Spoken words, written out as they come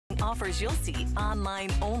Offers you'll see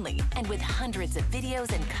online only. And with hundreds of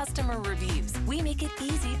videos and customer reviews, we make it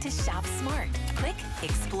easy to shop smart. Click,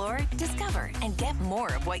 explore, discover, and get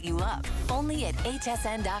more of what you love. Only at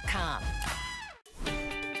hsn.com.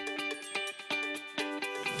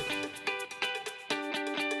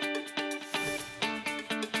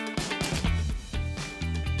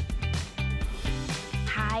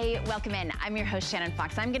 Hi, welcome in. I'm your host, Shannon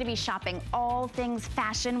Fox. I'm gonna be shopping all things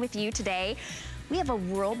fashion with you today. We have a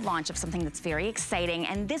world launch of something that's very exciting,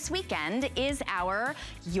 and this weekend is our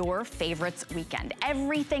Your Favorites weekend.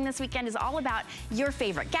 Everything this weekend is all about your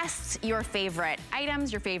favorite guests, your favorite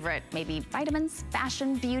items, your favorite maybe vitamins,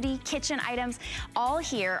 fashion, beauty, kitchen items, all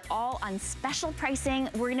here, all on special pricing.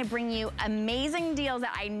 We're gonna bring you amazing deals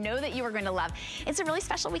that I know that you are going to love. It's a really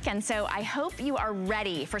special weekend, so I hope you are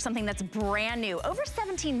ready for something that's brand new. Over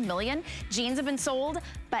 17 million jeans have been sold,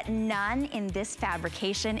 but none in this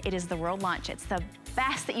fabrication. It is the world launch. It's the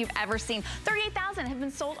best that you've ever seen. 38,000 have been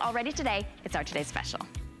sold already today. It's our Today Special.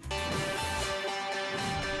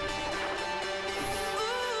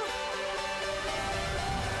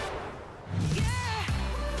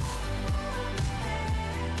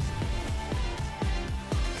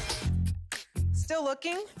 Still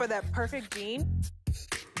looking for that perfect jean?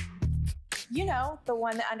 You know, the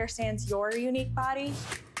one that understands your unique body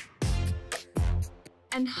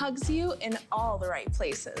and hugs you in all the right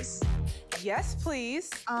places. Yes, please.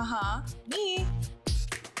 Me.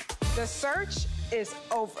 The search is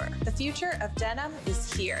over. The future of denim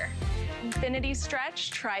is here. Infinity Stretch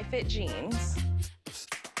Tri-Fit Jeans.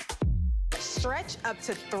 Stretch up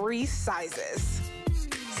to 3 sizes.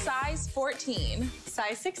 Size 14.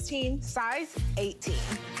 Size 16. Size 18.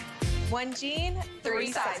 1 jean,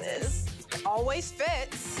 3 sizes. Always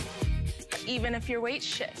fits. Even if your weight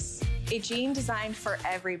shifts. A jean designed for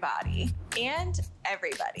everybody and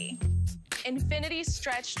everybody. Infinity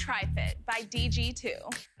Stretch Tri-Fit by DG2.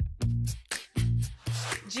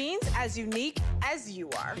 Jeans as unique as you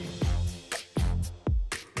are.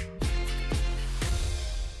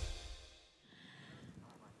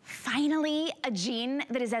 Finally, a jean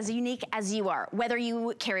that is as unique as you are. Whether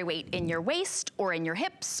you carry weight in your waist or in your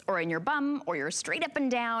hips or in your bum or you're straight up and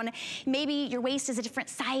down, maybe your waist is a different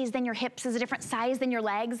size than your hips is a different size than your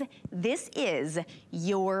legs, this is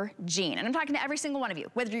your jean. And I'm talking to every single one of you,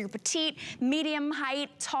 whether you're petite, medium height,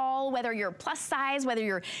 tall, whether you're plus size, whether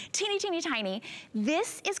you're teeny, teeny, tiny,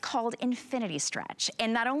 this is called Infinity Stretch.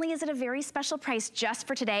 And not only is it a very special price just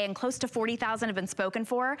for today, and close to 40,000 have been spoken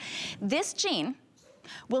for, this jean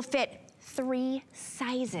will fit 3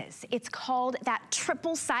 sizes. It's called that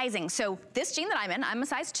triple sizing. So this jean that I'm in, I'm a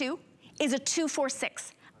size 2, is a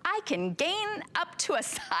 246. I can gain up to a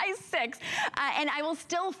size 6, and I will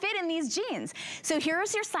still fit in these jeans. So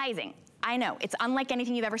here's your sizing. I know, it's unlike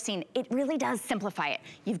anything you've ever seen. It really does simplify it.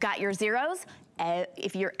 You've got your zeros.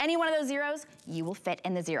 If you're any one of those zeros, you will fit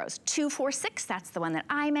in the zeros. 2, 4, 6, that's the one that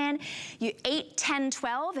I'm in. 8, 10,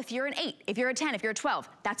 12, if you're an 8, if you're a 10, if you're a 12,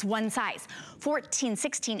 that's 1 size. 14,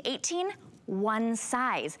 16, 18, 1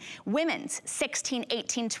 size. Women's, 16,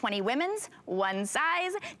 18, 20 women's, 1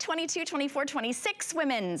 size. 22, 24, 26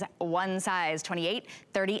 women's, 1 size. 28,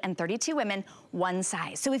 30, and 32 women, 1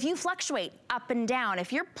 size. So if you fluctuate up and down,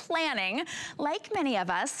 if you're planning, like many of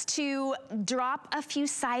us, to drop a few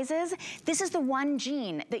sizes, this is the one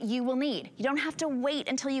jean that you will need. You don't have to wait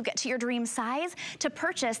until you get to your dream size to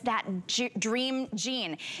purchase that dream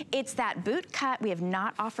jean. It's that boot cut. We have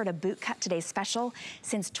not offered a boot cut Today's Special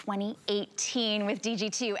since 2018 with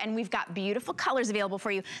DG2, and we've got beautiful colors available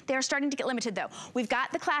for you. They're starting to get limited though. We've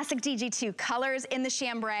got the classic DG2 colors in the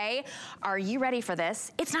chambray. Are you ready for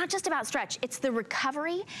this? It's not just about stretch, it's the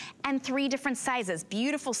recovery and 3 different sizes.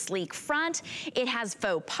 Beautiful sleek front. It has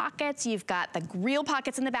faux pockets. You've got the real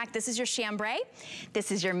pockets in the back. This is your chambray.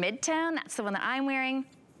 This is your mid-tone. That's the one that I'm wearing.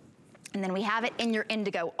 And then we have it in your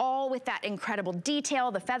indigo, all with that incredible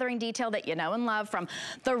detail, the feathering detail that you know and love from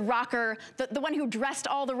the rocker, the one who dressed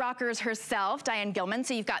all the rockers herself, Diane Gilman.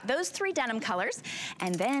 So you've got those 3 denim colors,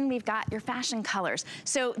 and then we've got your fashion colors.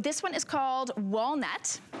 So this one is called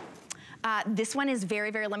Walnut. This one is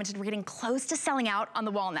very, very limited. We're getting close to selling out on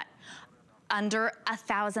the walnut. Under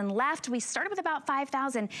 1,000 left. We started with about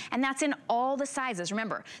 5,000, and that's in all the sizes.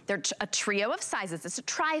 Remember, they're a trio of sizes. It's a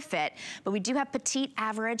tri-fit, but we do have petite,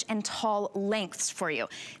 average, and tall lengths for you.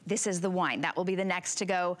 This is the wine. That will be the next to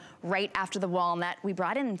go right after the walnut. We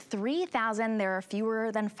brought in 3,000. There are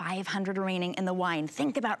fewer than 500 remaining in the wine.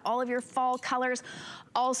 Think about all of your fall colors.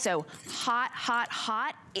 Also, hot, hot,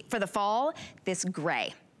 hot for the fall, this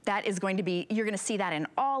gray. That is going to be, you're gonna see that in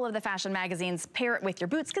all of the fashion magazines. Pair it with your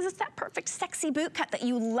boots, because it's that perfect sexy boot cut that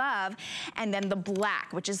you love. And then the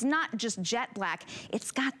black, which is not just jet black,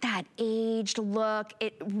 it's got that aged look.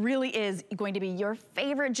 It really is going to be your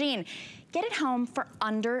favorite jean. Get it home for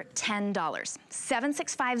under $10.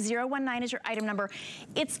 765019 is your item number.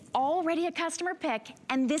 It's already a customer pick,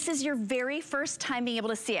 and this is your very first time being able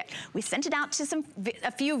to see it. We sent it out to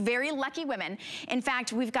a few very lucky women. In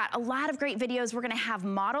fact, we've got a lot of great videos. We're gonna have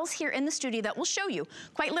models here in the studio that will show you,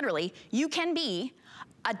 quite literally, you can be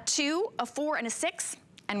a 2, a 4, and a 6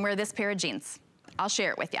 and wear this pair of jeans. I'll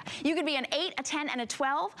share it with you. You could be an 8, a 10, and a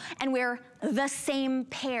 12 and wear the same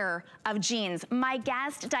pair of jeans. My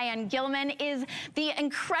guest, Diane Gilman, is the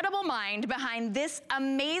incredible mind behind this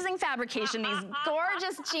amazing fabrication, these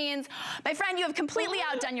gorgeous jeans. My friend, you have completely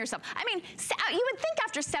outdone yourself. I mean, you would think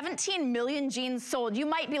after 17 million jeans sold, you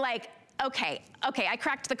might be like, okay, I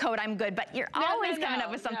cracked the code, I'm good, but you're always coming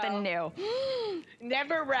up with something new.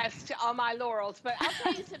 Never rest on my laurels, but I'll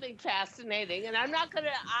tell you something fascinating, and I'm not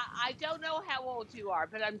gonna, I don't know how old you are,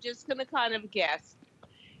 but I'm just gonna kind of guess.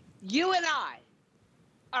 You and I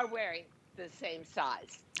are wearing the same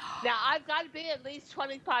size. Now, I've got to be at least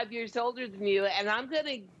 25 years older than you, and I'm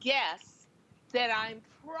gonna guess that I'm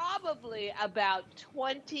probably about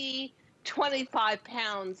 20, 25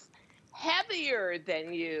 pounds heavier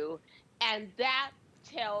than you. And that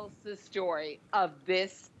tells the story of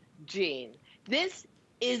this jean. This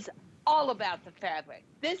is all about the fabric.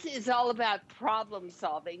 This is all about problem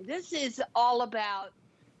solving. This is all about,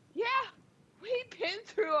 yeah, we've been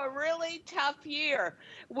through a really tough year.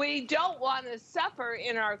 We don't want to suffer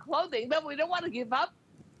in our clothing, but we don't want to give up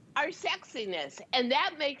our sexiness. And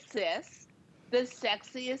that makes this the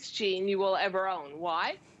sexiest jean you will ever own.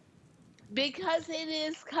 Why? Because it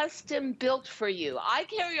is custom built for you. I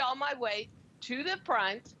carry all my weight to the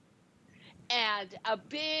front and a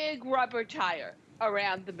big rubber tire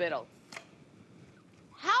around the middle.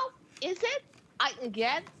 How is it I can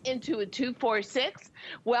get into a 246?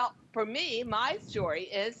 Well, for me, my story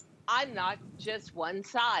is I'm not just one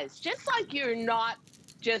size. Just like you're not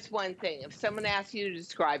just one thing. If someone asks you to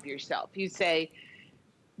describe yourself, you say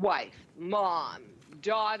wife, mom,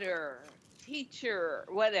 daughter, teacher,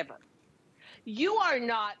 whatever. You are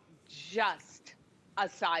not just a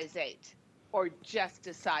size 8 or just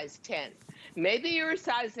a size 10. Maybe you're a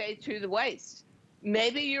size 8 through the waist.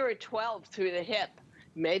 Maybe you're a 12 through the hip.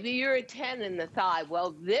 Maybe you're a 10 in the thigh.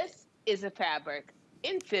 Well, this is a fabric,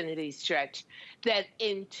 infinity stretch, that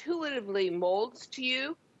intuitively molds to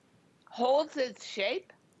you, holds its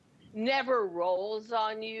shape, never rolls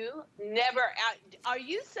on you, never. Are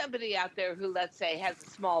you somebody out there who, let's say, has a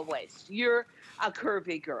small waist? You're a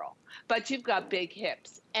curvy girl, but you've got big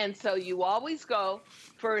hips. And so you always go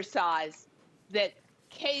for a size that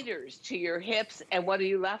caters to your hips. And what are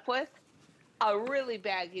you left with? A really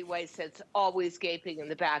baggy waist that's always gaping in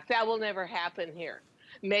the back. That will never happen here.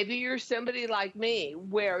 Maybe you're somebody like me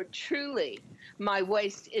where truly my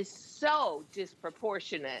waist is so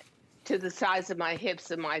disproportionate to the size of my hips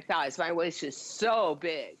and my thighs. My waist is so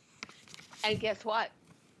big. And guess what?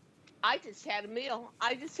 I just had a meal.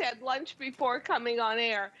 I just had lunch before coming on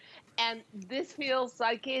air. And this feels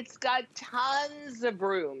like it's got tons of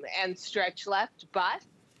room and stretch left, but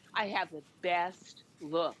I have the best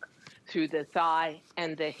look through the thigh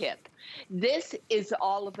and the hip. This is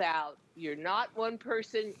all about, you're not one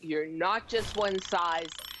person, you're not just one size,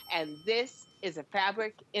 and this is a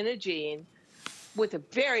fabric in a jean with a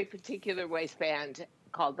very particular waistband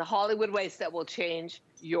called the Hollywood waist that will change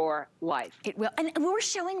your life. It will, and we're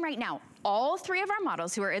showing right now, all 3 of our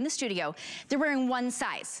models who are in the studio, they're wearing one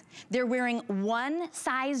size. They're wearing one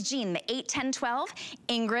size jean, the 8, 10, 12.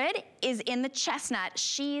 Ingrid is in the chestnut,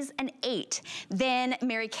 she's an 8. Then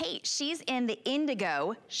Mary Kate, she's in the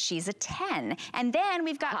indigo, she's a 10. And then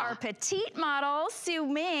we've got our petite model, Sue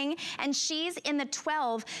Ming, and she's in the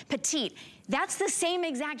 12 petite. That's the same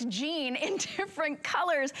exact jean in different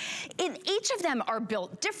colors. Each of them are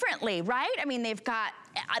built differently, right? I mean, they've got,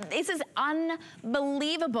 this is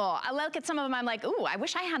unbelievable. I look at some of them, I'm like, ooh, I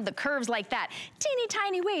wish I had the curves like that. Teeny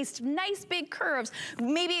tiny waist, nice big curves.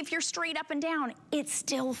 Maybe if you're straight up and down, it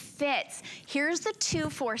still fits. Here's the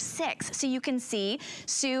 246. So you can see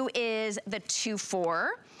Sue is the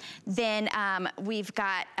 24. Then we've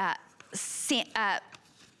got Sonia.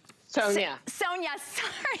 Sonia, sorry,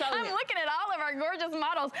 I'm looking at all of our gorgeous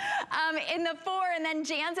models in the 4, and then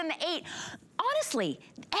Jan's in the 8. On honestly,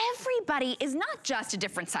 everybody is not just a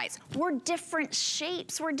different size. We're different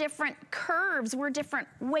shapes, we're different curves, we're different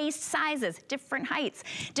waist sizes, different heights,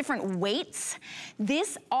 different weights.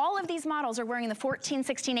 All of these models are wearing the 14,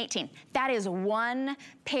 16, 18. That is one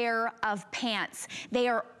pair of pants. They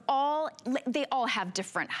all have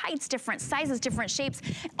different heights, different sizes, different shapes.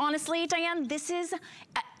 Honestly, Diane,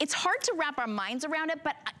 it's hard to wrap our minds around it,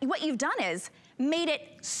 but what you've done is made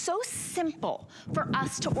it so simple for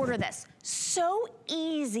us to order this. So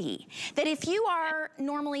easy that if you are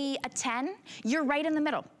normally a 10, you're right in the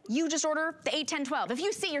middle. You just order the 8, 10, 12. If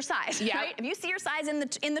you see your size, right? If you see your size in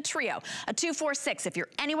the trio, a 2, 4, 6, if you're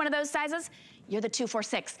any one of those sizes, you're the 2, 4,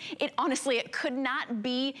 6. Honestly, it could not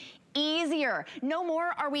be easier. No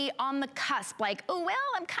more are we on the cusp like, oh, well,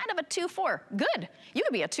 I'm kind of a 2, 4. Good. You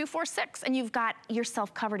could be a 2, 4, 6, and you've got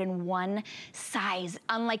yourself covered in one size,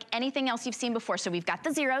 unlike anything else you've seen before. So we've got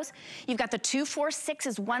the zeros. You've got the 2, 4, 6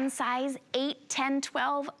 is one size, 8, 10,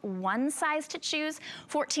 12, one size to choose,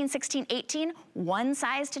 14, 16, 18, one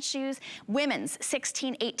size to choose. Women's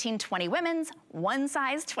 16, 18, 20 women's, one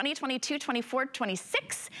size, 20, 22, 24,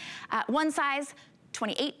 26, one size,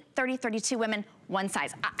 28, 30, 32 women, one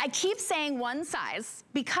size. I keep saying one size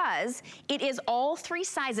because it is all 3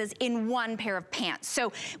 sizes in one pair of pants.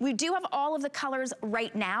 So we do have all of the colors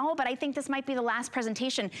right now, but I think this might be the last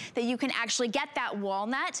presentation that you can actually get that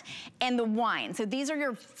walnut and the wine. So these are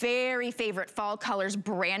your very favorite fall colors,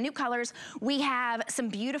 brand new colors. We have some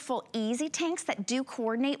beautiful easy tanks that do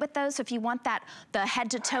coordinate with those. So if you want the head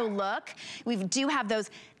to toe look, we do have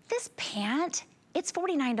those. This pant, it's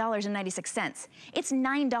 $49.96. It's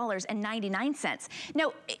 $9.99.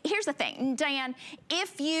 Now, here's the thing, Diane,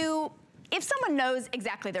 if someone knows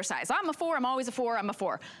exactly their size, I'm a 4, I'm always a 4, I'm a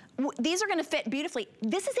 4. These are gonna fit beautifully.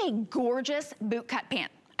 This is a gorgeous boot cut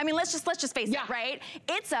pant. I mean, let's just face it, right?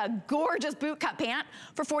 It's a gorgeous boot cut pant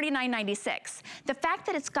for $49.96. The fact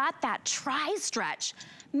that it's got that tri-stretch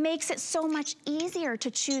makes it so much easier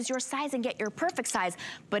to choose your size and get your perfect size,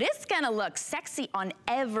 but it's gonna look sexy on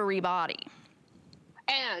everybody.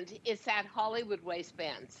 And it's that Hollywood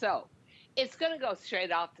waistband. So it's going to go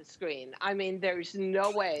straight off the screen. I mean, there's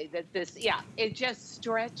no way that it just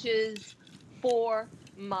stretches for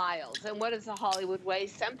miles. And what is a Hollywood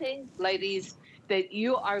waist? Something, ladies, that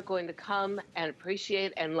you are going to come and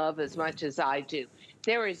appreciate and love as much as I do.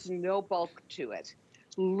 There is no bulk to it.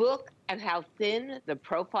 Look at how thin the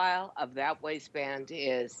profile of that waistband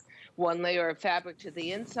is. One layer of fabric to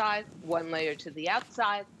the inside, one layer to the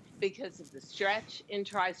outside. Because of the stretch in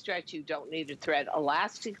tri-stretch, you don't need to thread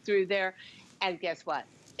elastic through there. And guess what?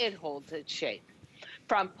 It holds its shape.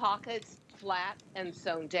 From pockets, flat and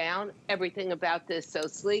sewn down, everything about this so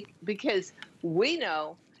sleek, because we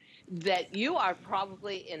know that you are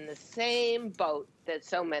probably in the same boat that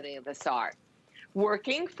so many of us are.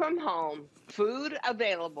 Working from home, food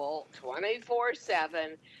available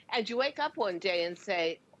 24/7, and you wake up one day and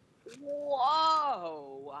say,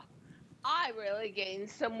 whoa, I really gained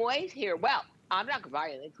some weight here. Well, I'm not going to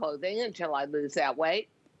buy any clothing until I lose that weight.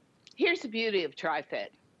 Here's the beauty of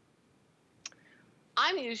Tri-Fit.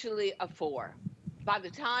 I'm usually a 4. By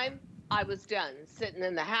the time I was done sitting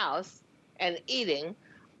in the house and eating,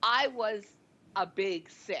 I was a big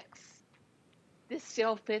 6. This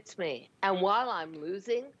still fits me. And while I'm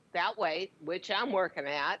losing that weight, which I'm working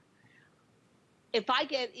at, if I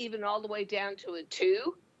get even all the way down to a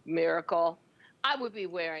 2, miracle, I would be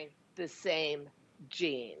wearing the same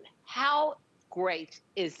jean. How great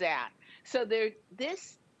is that? So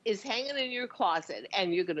this is hanging in your closet,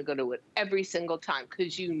 and you're going to go to it every single time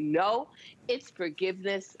because you know it's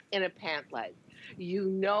forgiveness in a pant leg. You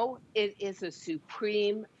know it is a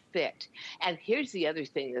supreme fit. And here's the other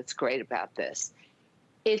thing that's great about this.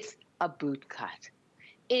 It's a boot cut.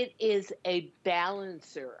 It is a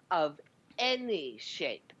balancer of any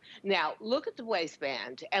shape. Now, look at the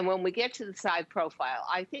waistband, and when we get to the side profile,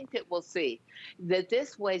 I think that we'll see that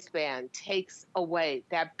this waistband takes away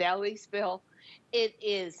that belly spill. It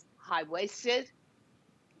is high-waisted.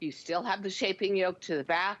 You still have the shaping yoke to the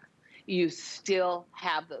back. You still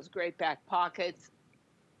have those great back pockets,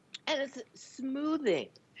 and it's smoothing.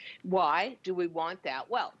 Why do we want that?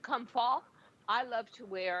 Well, come fall, I love to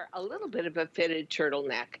wear a little bit of a fitted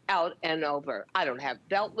turtleneck out and over. I don't have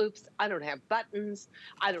belt loops. I don't have buttons.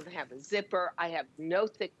 I don't have a zipper. I have no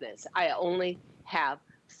thickness. I only have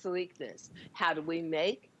sleekness. How do we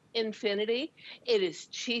make Infinity? It is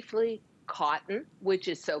chiefly cotton, which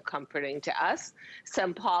is so comforting to us,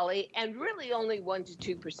 some poly, and really only 1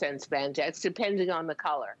 to 2% spandex, depending on the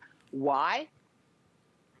color. Why?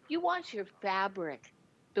 You want your fabric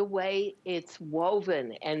the way it's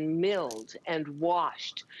woven and milled and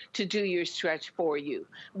washed to do your stretch for you.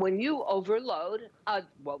 When you overload a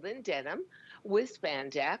woven denim with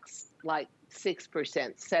spandex, like 6%,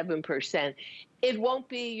 7%, it won't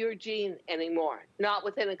be your jean anymore, not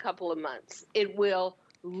within a couple of months. It will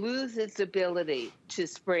lose its ability to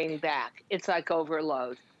spring back. It's like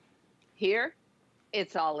overload. Here,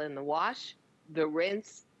 it's all in the wash, the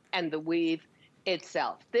rinse, and the weave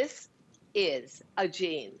itself. This is a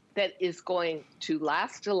jean that is going to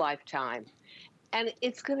last a lifetime, and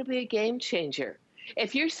it's going to be a game changer.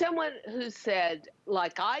 If you're someone who said,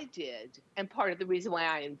 like I did, and part of the reason why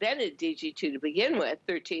I invented DG2 to begin with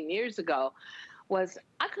 13 years ago was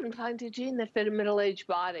I couldn't find a jean that fit a middle-aged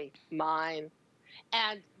body, mine.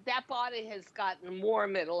 And that body has gotten more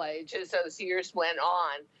middle-aged as those years went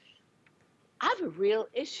on. I have a real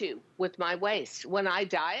issue with my waist. When I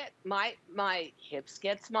diet, my hips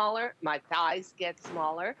get smaller, my thighs get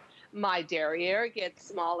smaller, my derriere gets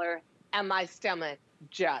smaller, and my stomach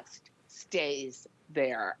just stays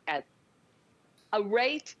there at a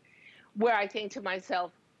rate where I think to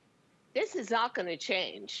myself, this is not going to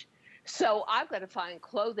change. So I've got to find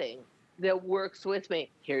clothing that works with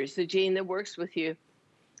me. Here's the jean that works with you.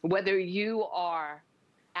 Whether you are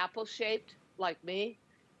apple-shaped like me,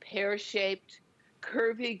 pear-shaped,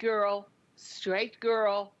 curvy girl, straight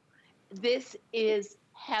girl, this is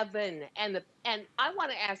heaven. And I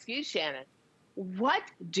want to ask you, Shannon, what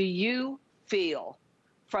do you feel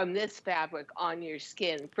from this fabric on your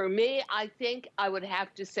skin? For me, I think I would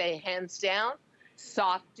have to say, hands down,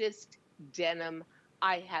 softest denim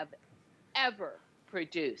I have ever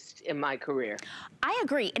produced in my career. I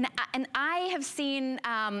agree, and I have seen,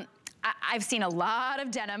 I've seen a lot of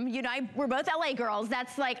denim. You know, we're both LA girls.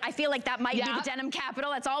 That's like, I feel like that might be the denim capital.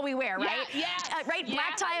 That's all we wear, right? Yes. Right? Yes.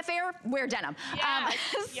 Black tie affair, wear denim. Yes.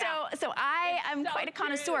 So I am quite a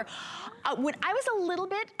connoisseur. When I was a little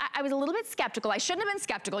bit skeptical. I shouldn't have been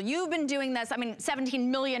skeptical. You've been doing this. I mean, 17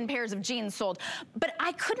 million pairs of jeans sold, but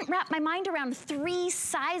I couldn't wrap my mind around 3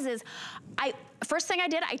 sizes. First thing I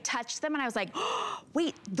did, I touched them and I was like, oh,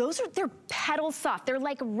 wait, they're petal soft. They're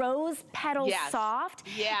like rose petal soft.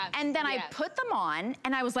 Yes. And then I put them on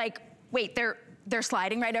and I was like, wait, they're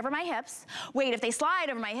sliding right over my hips. Wait, if they slide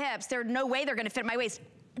over my hips, there's no way they're gonna fit my waist.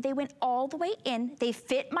 They went all the way in. They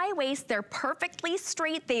fit my waist. They're perfectly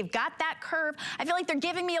straight. They've got that curve. I feel like they're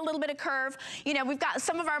giving me a little bit of curve. You know, we've got,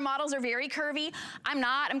 some of our models are very curvy. I'm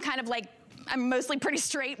not, I'm kind of like, I'm mostly pretty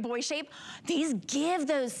straight, boy shape. These give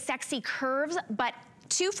those sexy curves, but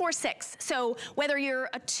 2, 4, 6. So whether you're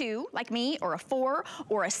a 2 like me, or a 4,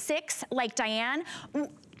 or a 6 like Diane,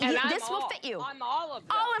 this will fit you. I'm all of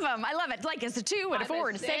them. All of them. I love it. Like it's a 2 and a 4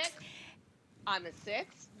 and a 6. I'm a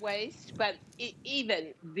 6 waist, but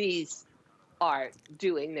even these are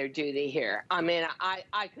doing their duty here. I mean,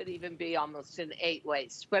 I could even be almost an 8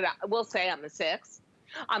 waist, but I will say I'm a 6.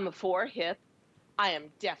 I'm a 4 hip. I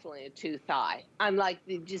am definitely a 2 thigh. I'm like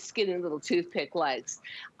the just skinny little toothpick legs.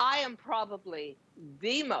 I am probably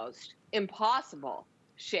the most impossible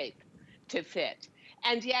shape to fit.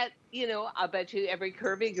 And yet, you know, I'll bet you every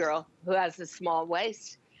curvy girl who has a small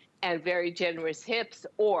waist and very generous hips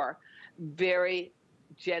or very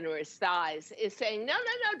generous thighs is saying, no,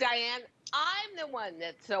 no, no, Diane, I'm the one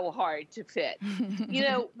that's so hard to fit. You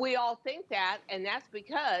know, we all think that, and that's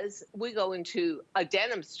because we go into a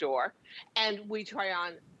denim store and we try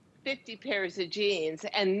on 50 pairs of jeans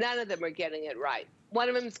and none of them are getting it right. One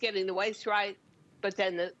of them is getting the waist right, but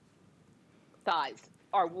then the thighs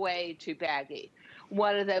are way too baggy.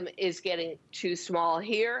 One of them is getting too small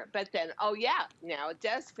here, but then, oh yeah, now it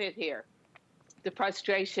does fit here. The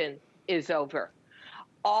frustration is over.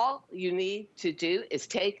 All you need to do is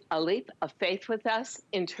take a leap of faith with us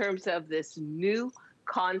in terms of this new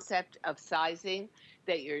concept of sizing,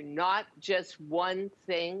 that you're not just one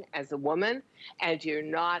thing as a woman, and you're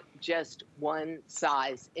not just one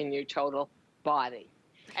size in your total body.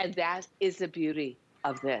 And that is the beauty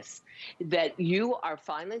of this, that you are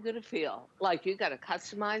finally going to feel like you got a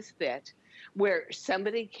customized fit where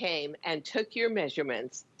somebody came and took your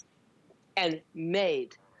measurements and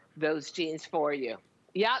made those jeans for you.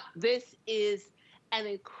 Yep, this is an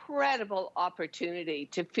incredible opportunity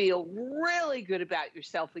to feel really good about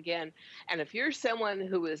yourself again. And if you're someone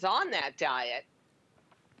who is on that diet,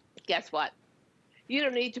 guess what? You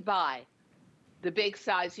don't need to buy the big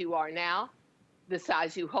size you are now, the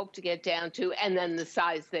size you hope to get down to, and then the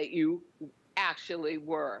size that you actually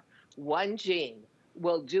were. One jean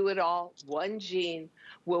will do it all. One jean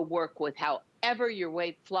will work with however your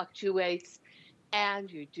weight fluctuates,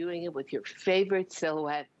 and you're doing it with your favorite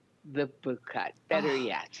silhouette the boot cut. Better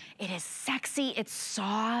yet. It is sexy, it's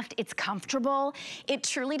soft, it's comfortable. It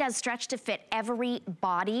truly does stretch to fit every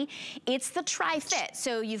body. It's the tri-fit.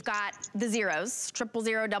 So you've got the zeros, 000,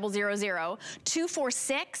 000, 2, 4,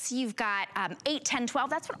 6. You've got 8, 10, 12.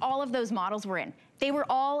 That's what all of those models were in. They were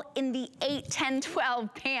all in the 8, 10,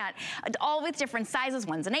 12 pant, all with different sizes.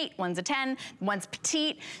 One's an 8, one's a 10, one's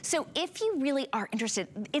petite. So if you really are interested,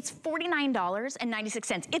 it's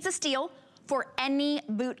 $49.96. It's a steal for any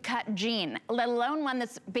boot cut jean, let alone one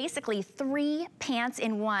that's basically 3 pants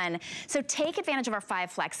in one. So take advantage of our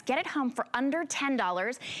 5 flex. Get it home for under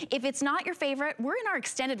 $10. If it's not your favorite, we're in our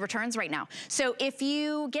extended returns right now. So if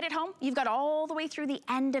you get it home, you've got all the way through the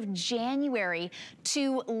end of January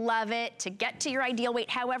to love it, to get to your ideal weight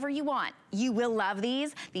however you want. You will love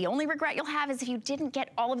these. The only regret you'll have is if you didn't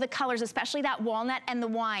get all of the colors, especially that walnut and the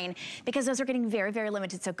wine, because those are getting very, very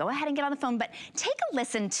limited. So go ahead and get on the phone, but take a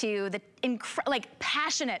listen to the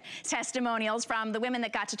passionate testimonials from the women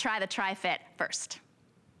that got to try the tri-fit first.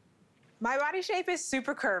 My body shape is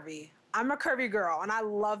super curvy. I'm a curvy girl and I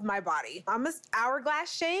love my body. I'm an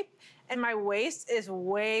hourglass shape and my waist is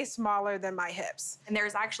way smaller than my hips. And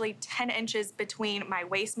there's actually 10 inches between my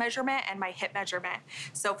waist measurement and my hip measurement.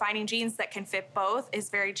 So finding jeans that can fit both is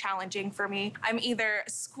very challenging for me. I'm either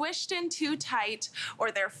squished in too tight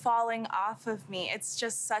or they're falling off of me. It's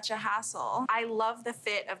just such a hassle. I love the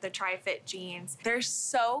fit of the tri-fit jeans. They're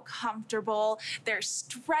so comfortable, they're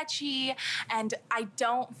stretchy, and I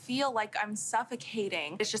don't feel like I'm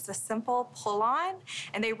suffocating. It's just a simple pull on,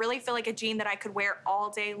 and they really feel like a jean that I could wear all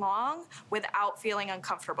day long without feeling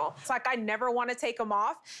uncomfortable. It's like I never want to take them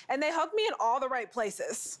off, and they hug me in all the right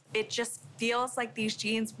places. It just feels like these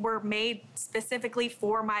jeans were made specifically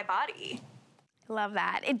for my body. Love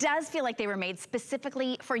that. It does feel like they were made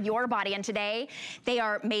specifically for your body, and today they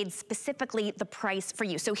are made specifically the price for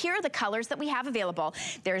you. So here are the colors that we have available.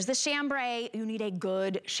 There's the chambray. You need a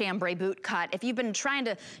good chambray boot cut. If you've been trying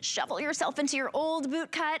to shovel yourself into your old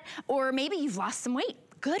boot cut, or maybe you've lost some weight,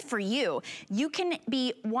 good for you. You can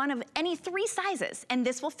be one of any 3 sizes, and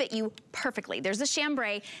this will fit you perfectly. There's the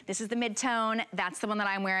chambray. This is the mid-tone. That's the one that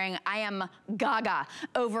I'm wearing. I am gaga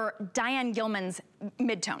over Diane Gilman's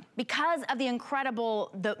mid-tone because of the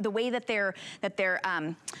incredible, the way that they've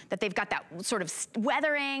got that sort of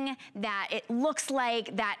weathering, that it looks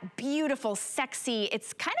like that beautiful, sexy,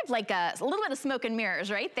 it's kind of like a little bit of smoke and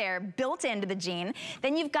mirrors right there built into the jean.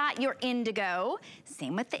 Then you've got your indigo,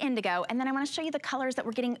 same with the indigo, and then I want to show you the colors that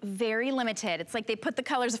we're getting very limited. It's like they put the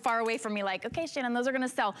colors far away from me, like, okay, Shannon, those are gonna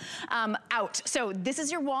sell out. So this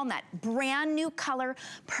is your walnut, brand new color,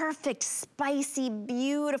 perfect, spicy,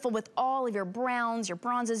 beautiful with all of your browns, your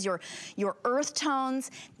bronzes, your earth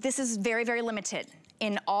tones. This is very, very limited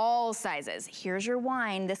in all sizes. Here's your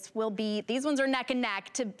wine. This will be, these ones are neck and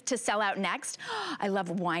neck to sell out next. I love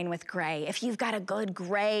wine with gray. If you've got a good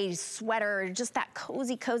gray sweater, just that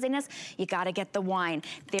coziness, you gotta get the wine.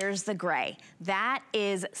 There's the gray. That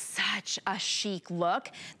is such a chic look.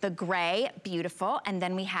 The gray, beautiful, and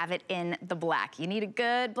then we have it in the black. You need a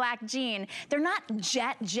good black jean. They're not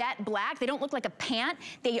jet black. They don't look like a pant.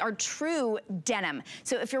 They are true denim.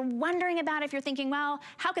 So if you're wondering about it, if you're thinking, well,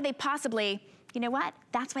 how could they possibly, you know what?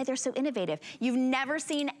 That's why they're so innovative. You've never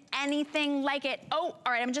seen anything like it. Oh,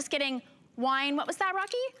 all right, I'm just getting wine. What was that,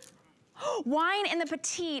 Rocky? Wine in the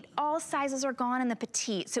petite. All sizes are gone in the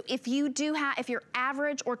petite. So if you do have, if you're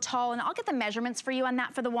average or tall, and I'll get the measurements for you on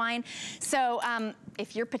that for the wine. So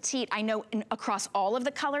if you're petite, I know across all of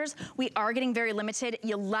the colors, we are getting very limited.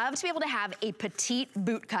 You love to be able to have a petite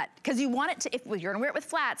boot cut because you want it to, if you're gonna wear it with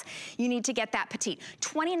flats, you need to get that petite.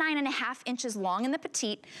 29.5 inches long in the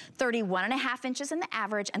petite, 31.5 inches in the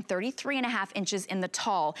average, and 33.5 inches in the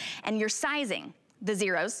tall. And your sizing, the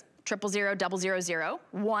zeros, 000, 000,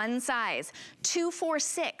 one size. 2, 4,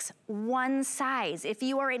 6, one size. If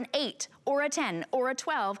you are an 8 or a 10 or a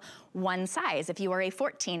 12, one size. If you are a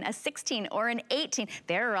 14, a 16, or an 18,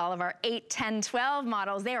 there are all of our 8, 10, 12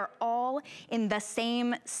 models. They are all in the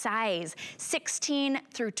same size. 16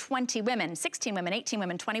 through 20 women, 16 women, 18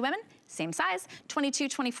 women, 20 women, same size. 22,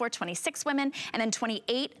 24, 26 women, and then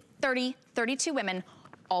 28, 30, 32 women,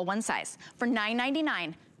 all one size. For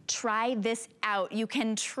 $9.99, try this out. You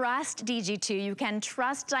can trust DG2. You can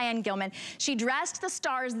trust Diane Gilman. She dressed the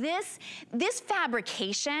stars. This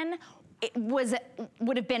fabrication, it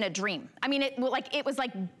would have been a dream. I mean, it was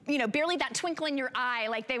like, you know, barely that twinkle in your eye,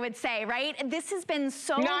 like they would say, right? This has been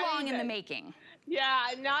so long in the making. Yeah,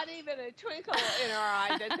 not even a twinkle in our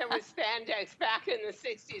eye that there was spandex back in the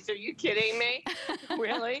 60s. Are you kidding me?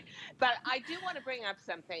 Really? But I do want to bring up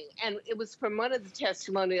something. And it was from one of the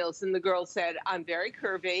testimonials, and the girl said, I'm very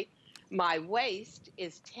curvy. My waist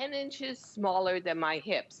is 10 inches smaller than my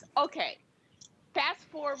hips. Okay, fast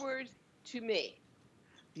forward to me.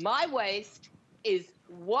 My waist is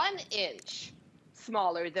 1 inch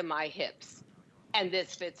smaller than my hips, and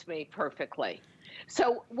this fits me perfectly.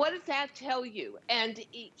 So what does that tell you? And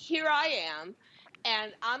here I am,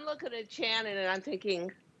 and I'm looking at Shannon, and I'm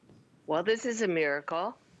thinking, well, this is a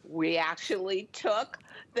miracle. We actually took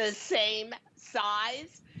the same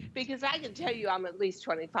size, because I can tell you I'm at least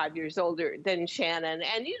 25 years older than Shannon,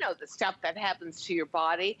 and you know the stuff that happens to your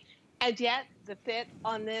body, and yet the fit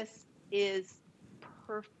on this is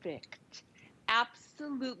perfect.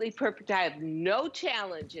 Absolutely perfect. I have no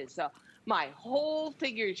challenges. So my whole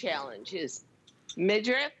figure challenge is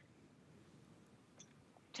midriff,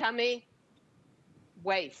 tummy,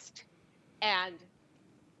 waist. And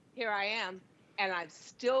here I am, and I've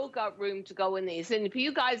still got room to go in these. And if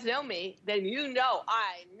you guys know me, then you know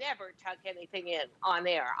I never tuck anything in on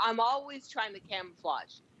air. I'm always trying to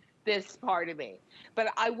camouflage this part of me.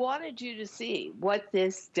 But I wanted you to see what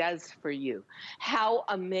this does for you, how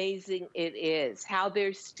amazing it is, how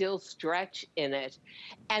there's still stretch in it.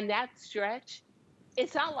 And that stretch,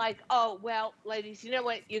 it's not like, oh, well, ladies, you know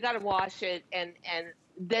what? You got to wash it and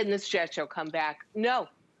then the stretch will come back. No.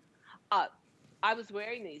 I was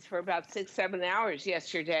wearing these for about 6-7 hours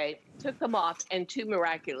yesterday, took them off, and two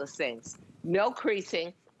miraculous things. No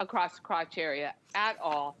creasing across the crotch area at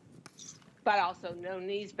all, but also no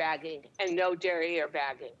knees bagging and no derriere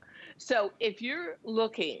bagging. So if you're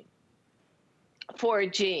looking for a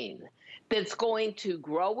jean that's going to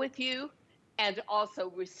grow with you and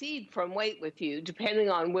also recede from weight with you, depending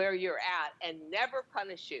on where you're at, and never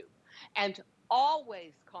punish you, and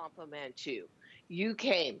always compliment you, you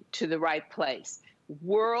came to the right place.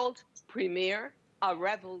 World premiere, a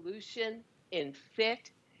revolution in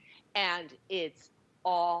fit, and it's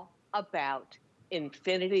all about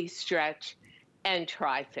infinity stretch and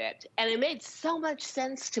tri-fit. And it made so much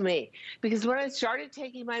sense to me, because when I started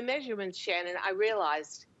taking my measurements, Shannon, I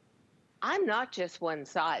realized I'm not just one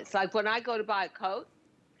size. Like when I go to buy a coat,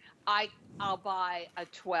 I'll buy a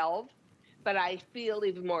 12, but I feel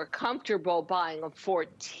even more comfortable buying a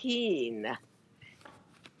 14.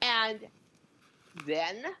 And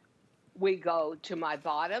then we go to my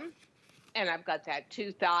bottom, and I've got that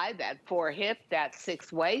 2 thigh, that 4 hip, that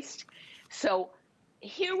 6 waist. So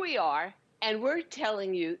here we are, and we're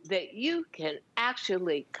telling you that you can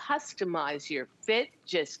actually customize your fit.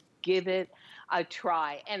 Just give it a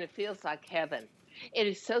try, and it feels like heaven. It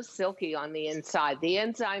is so silky on the inside. The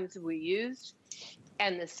enzymes we used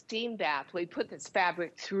and the steam bath, we put this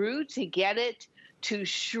fabric through to get it to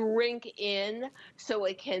shrink in so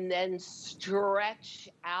it can then stretch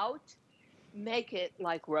out, make it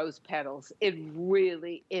like rose petals. It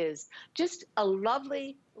really is just a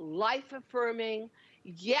lovely, life-affirming,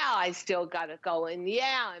 yeah, I still got it going,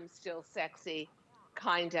 yeah, I'm still sexy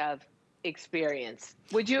kind of experience.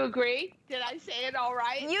 Would you agree? Did I say it all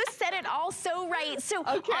right? You said it all so right. So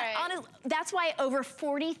okay. That's why over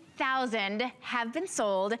 40,000 have been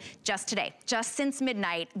sold just today, just since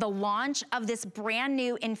midnight, the launch of this brand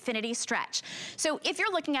new Infinity Stretch. So if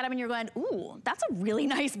you're looking at them and you're going, ooh, that's a really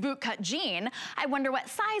nice bootcut jean, I wonder what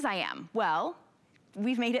size I am. Well,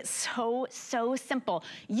 we've made it so simple.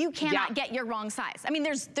 You cannot get your wrong size. I mean,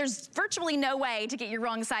 there's virtually no way to get your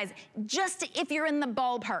wrong size, just if you're in the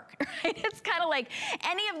ballpark, right? It's kind of like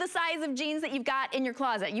any of the size of jeans that you've got in your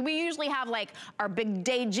closet. We usually have like our big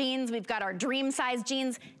day jeans, we've got our dream size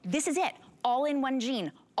jeans. This is it, all in one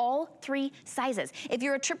jean. All 3 sizes. If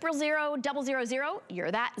you're a 000, 000,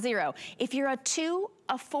 you're that 0. If you're a 2,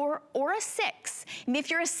 a 4, or a 6, if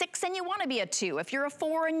you're a 6 and you want to be a 2, if you're a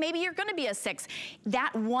 4 and maybe you're going to be a 6,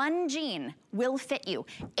 that one jean will fit you.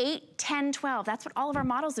 8, 10, 12, that's what all of our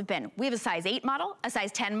models have been. We have a size 8 model, a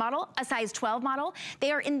size 10 model, a size 12 model.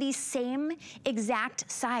 They are in the same exact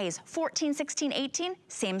size. 14, 16, 18,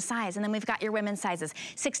 same size. And then we've got your women's sizes.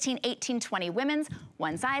 16, 18, 20 women's,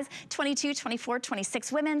 one size. 22, 24,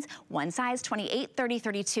 26 women's, one size. 28, 30,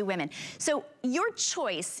 32 women. So your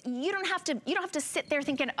choice, you don't have to sit there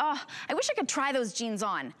thinking, oh, I wish I could try those jeans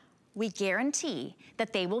on. We guarantee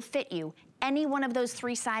that they will fit you any one of those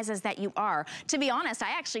 3 sizes that you are. To be honest,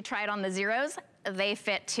 I actually tried on the zeros. They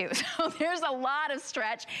fit too. So there's a lot of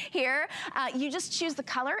stretch here. You just choose the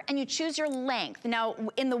color and you choose your length. Now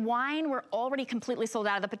in the wine, we're already completely sold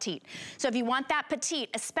out of the petite. So if you want that petite,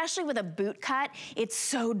 especially with a boot cut, it's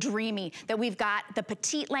so dreamy that we've got the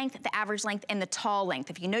petite length, the average length, and the tall length.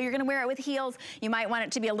 If you know you're gonna wear it with heels, you might want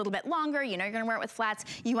it to be a little bit longer. You know you're gonna wear it with flats.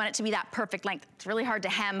 You want it to be that perfect length. It's really hard to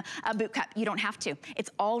hem a boot cut. You don't have to. It's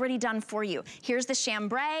already done for you. Here's the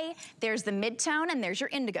chambray, there's the mid-tone, and there's your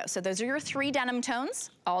indigo. So those are your 3 denim denim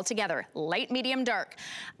tones all together, light, medium, dark.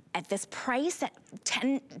 At this price, at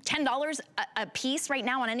 $10 a piece right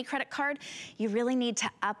now on any credit card, you really need to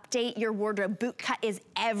update your wardrobe. Boot cut is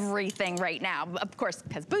everything right now. Of course,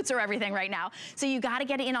 because boots are everything right now. So you gotta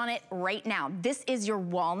get in on it right now. This is your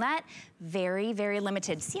walnut, very, very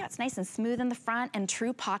limited. See how it's nice and smooth in the front and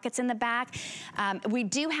true pockets in the back. We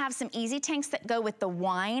do have some easy tanks that go with the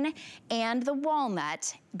wine and the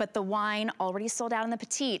walnut, but the wine already sold out in the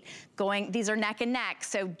petite. These are neck and neck,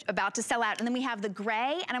 so about to sell out. And then we have the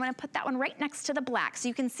gray, and I'm gonna put that one right next to the black. So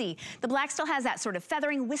you can see the black still has that sort of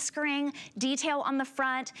feathering, whiskering detail on the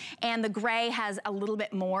front, and the gray has a little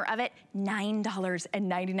bit more of it.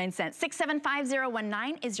 $9.99.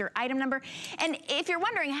 675019 is your item number. And if you're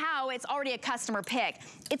wondering how it's already a customer pick,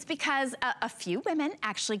 it's because a few women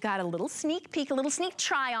actually got a little sneak peek, a little sneak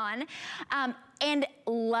try on, and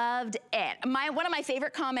loved it. One of my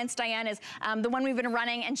favorite comments, Diane, is the one we've been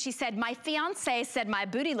running, and she said, my fiance said my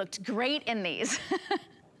booty looked great in these.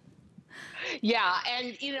 Yeah,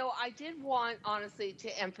 and you know, I did want, honestly,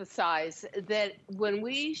 to emphasize that when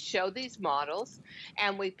we show these models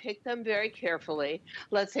and we pick them very carefully,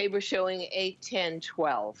 let's say we're showing 8, 10,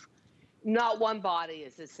 12, not one body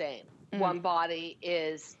is the same. One body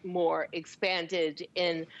is more expanded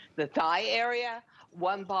in the thigh area,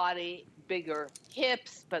 one body bigger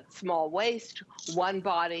hips but small waist, one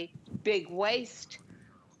body big waist,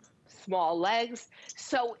 small legs.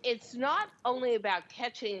 So it's not only about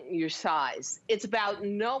catching your size, it's about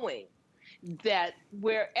knowing that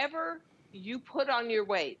wherever you put on your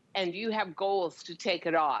weight and you have goals to take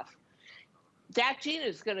it off, that jean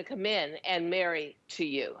is going to come in and marry to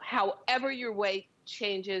you. However your weight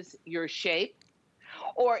changes your shape,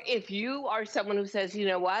 or if you are someone who says, you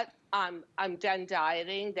know what, I'm done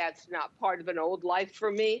dieting, that's not part of an old life for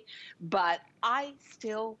me, but I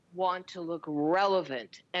still want to look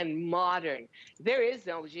relevant and modern. There is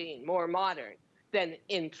no jean more modern than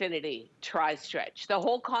Infinity Tri-Stretch. The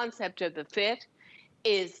whole concept of the fit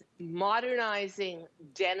is modernizing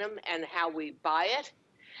denim and how we buy it,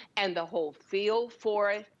 and the whole feel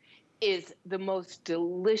for it is the most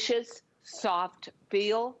delicious, soft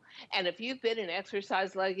feel. And if you've been in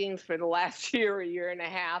exercise leggings for the last year or year and a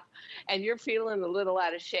half, and you're feeling a little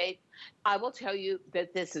out of shape, I will tell you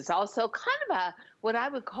that this is also kind of what I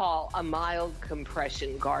would call a mild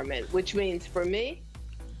compression garment, which means for me,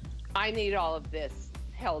 I need all of this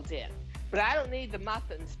held in. But I don't need the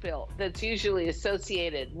muffin spill that's usually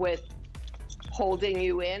associated with holding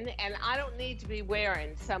you in, and I don't need to be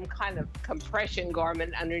wearing some kind of compression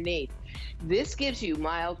garment underneath. This gives you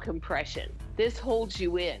mild compression. This holds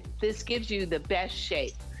you in. This gives you the best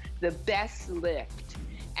shape, the best lift,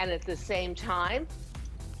 and at the same time,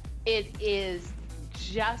 it is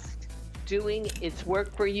just doing its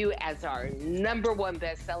work for you as our #1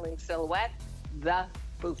 best-selling silhouette, the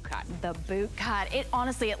boot cut. The boot cut.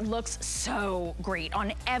 Honestly, it looks so great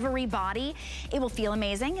on every body. It will feel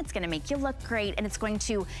amazing. It's going to make you look great, and it's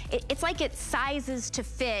like it sizes to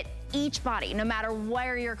fit each body, no matter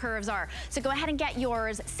where your curves are. So go ahead and get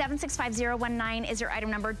yours. 765019 is your item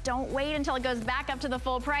number. Don't wait until it goes back up to the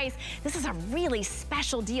full price. This is a really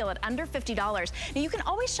special deal at under $50. Now, you can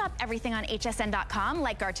always shop everything on hsn.com,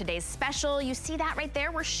 like our today's special. You see that right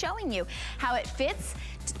there? We're showing you how it fits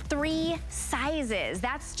 3 sizes.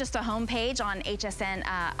 That's just a homepage on HSN,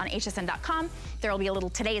 on hsn.com. There will be a little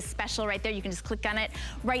today's special right there. You can just click on it.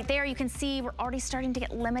 Right there, you can see we're already starting to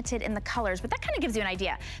get limited in the colors, but that kind of gives you an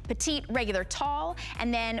idea. Petite, regular, tall,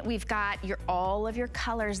 and then we've got all of your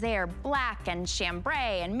colors there, black and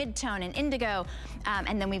chambray and mid-tone and indigo,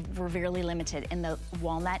 and then we're really limited in the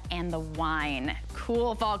walnut and the wine.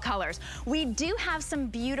 Cool fall colors. We do have some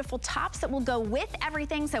beautiful tops that will go with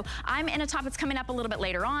everything, so I'm in a top that's coming up a little bit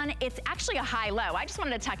later on. It's actually a high-low. I just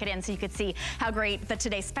wanted to tuck it in so you could see how great the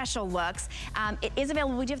Today Special looks. It is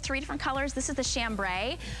available. We do have 3 different colors. This is the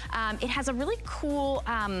chambray. It has a really cool,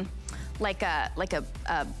 like a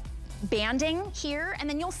banding here, and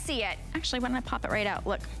then you'll see it. Actually, why don't I pop it right out?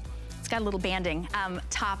 Look. It's got a little banding,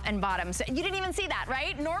 top and bottom. So you didn't even see that,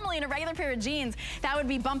 right? Normally in a regular pair of jeans, that would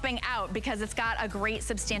be bumping out because it's got a great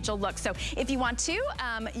substantial look. So if you want to,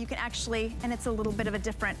 you can actually, and it's a little bit of a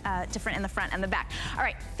different in the front and the back. All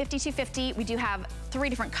right, 5250, we do have 3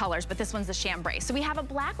 different colors, but this one's the chambray. So we have a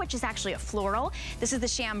black, which is actually a floral. This is the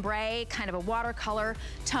chambray, kind of a watercolor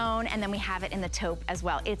tone, and then we have it in the taupe as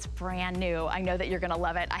well. It's brand new. I know that you're gonna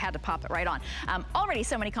love it. I had to pop it right on. Already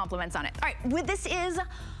so many compliments on it. All right,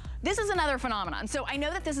 this is another phenomenon. So I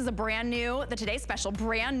know that this is a brand new, the Today Special,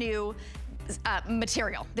 brand new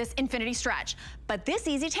material, this infinity stretch. But this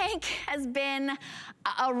Easy Tank has been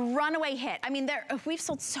a runaway hit. I mean, we've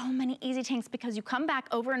sold so many Easy Tanks because you come back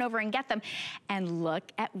over and over and get them. And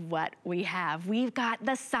look at what we have. We've got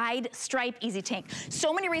the side stripe Easy Tank.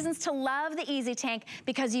 So many reasons to love the Easy Tank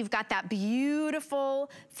because you've got that beautiful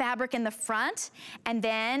fabric in the front, and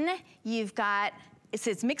then you've got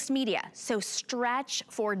it's mixed media, so stretch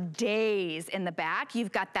for days in the back.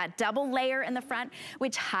 You've got that double layer in the front,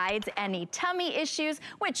 which hides any tummy issues,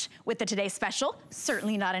 which with the Today Special,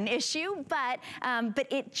 certainly not an issue, but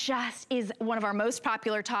it just is one of our most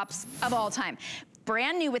popular tops of all time.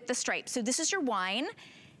 Brand new with the stripes. So this is your wine.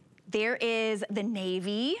 There is the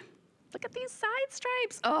navy. Look at these side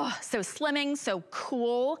stripes. Oh, so slimming, so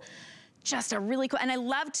cool. Just a really cool, and I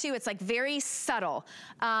love too, it's like very subtle.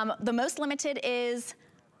 The most limited is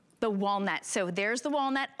the walnut. So there's the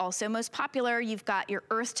walnut, also most popular. You've got your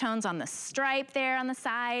earth tones on the stripe there on the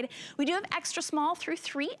side. We do have extra small through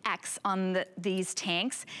 3X on these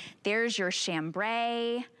tanks. There's your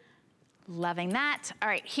chambray, loving that. All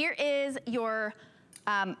right, here is your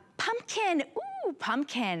pumpkin, ooh,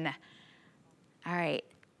 pumpkin. All right,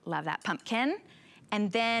 love that pumpkin.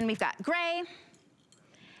 And then we've got gray.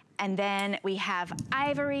 And then we have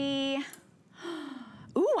ivory.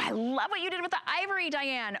 Ooh, I love what you did with the ivory,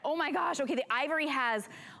 Diane. Oh my gosh, okay, the ivory has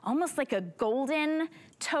almost like a golden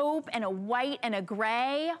taupe and a white and a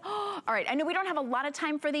gray. All right, I know we don't have a lot of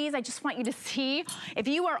time for these. I just want you to see. If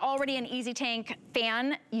you are already an Easy Tank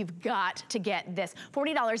fan, you've got to get this.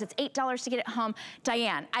 $40, it's $8 to get it home.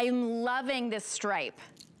 Diane, I'm loving this stripe.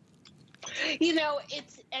 You know,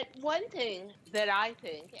 it's one thing that I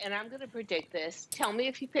think, and I'm going to predict this. Tell me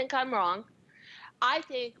if you think I'm wrong. I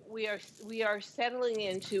think we are settling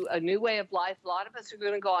into a new way of life. A lot of us are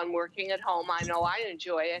going to go on working at home. I know I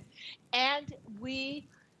enjoy it. And we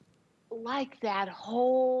like that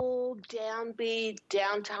whole downbeat,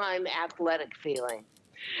 downtime athletic feeling.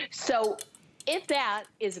 So if that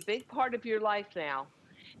is a big part of your life now,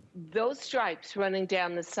 those stripes running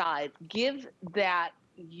down the side give that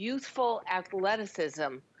youthful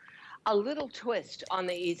athleticism a little twist on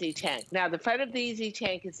the Easy Tank. Now, the front of the Easy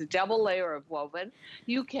Tank is a double layer of woven.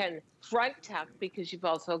 You can front tuck because you've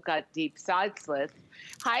also got deep side slits.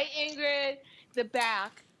 Hi, Ingrid. The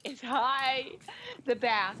back is high. The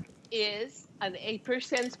back is an 8%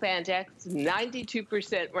 spandex,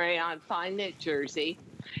 92% rayon, fine knit jersey.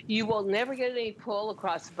 You will never get any pull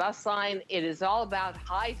across the bust line. It is all about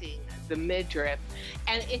hiding the midriff,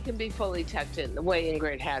 and it can be fully tucked in the way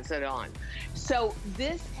Ingrid has it on. So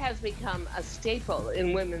this has become a staple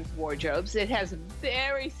in women's wardrobes. It has the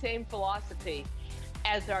very same philosophy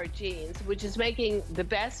as our jeans, which is making the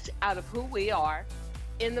best out of who we are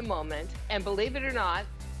in the moment. And believe it or not,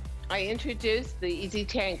 I introduced the Easy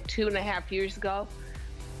Tank 2.5 years ago.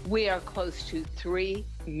 We are close to 3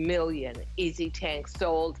 million Easy Tanks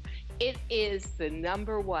sold. It is the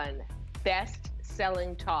 #1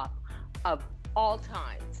 best-selling top of all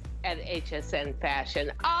times at HSN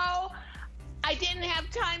Fashion. Oh, I didn't have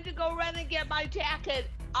time to go run and get my jacket.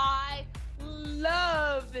 I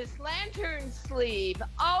love this lantern sleeve.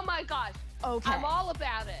 Oh my gosh. Okay. I'm all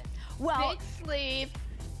about it. Well, big sleeve,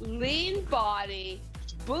 lean body,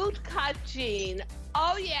 boot cut jean.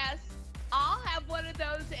 Oh yes. I'll have one of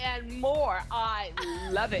those and more. I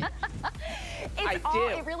love it.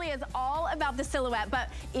 It really is all about the silhouette. But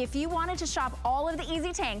if you wanted to shop all of the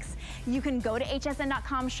Easy Tanks, you can go to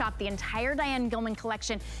hsn.com, shop the entire Diane Gilman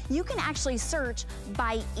collection. You can actually search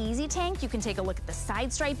by Easy Tank. You can take a look at the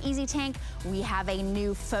side stripe Easy Tank. We have a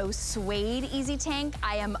new faux suede Easy Tank.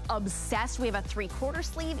 I am obsessed. We have a 3/4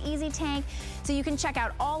 sleeve Easy Tank. So you can check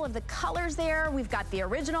out all of the colors there. We've got the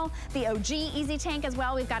original, the OG Easy Tank as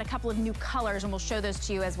well. We've got a couple of new colors, and we'll show those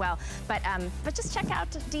to you as well. But just check out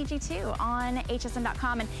DG2 on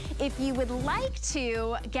hsn.com. And if you would like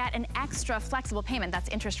to get an extra flexible payment, that's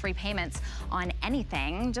interest-free payments on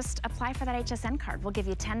anything, just apply for that HSN card. We'll give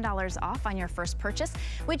you $10 off on your first purchase,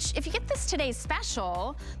 which if you get this Today's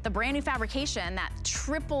Special, the brand new fabrication, that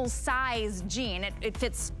triple size jean, it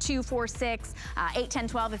fits 2, 4, 6, 8, 10,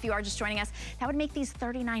 12 if you are just joining us, that would make these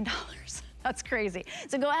 $39. That's crazy.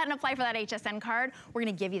 So go ahead and apply for that HSN card. We're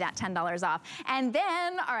gonna give you that $10 off. And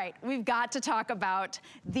then, all right, we've got to talk about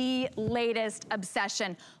the latest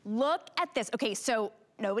obsession. Look at this. Okay, so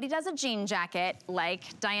nobody does a jean jacket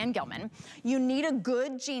like Diane Gilman. You need a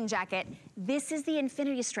good jean jacket. This is the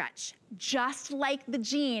infinity stretch. Just like the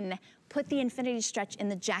jean, put the infinity stretch in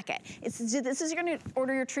the jacket. This is, you're gonna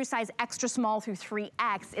order your true size extra small through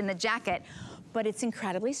 3X in the jacket, but it's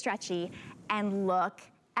incredibly stretchy. And look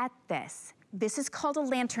at this. This is called a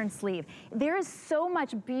lantern sleeve. There is so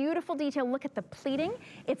much beautiful detail. Look at the pleating.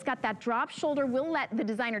 It's got that drop shoulder. We'll let the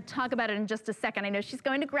designer talk about it in just a second. I know she's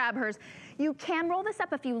going to grab hers. You can roll this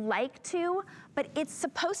up if you like to, but it's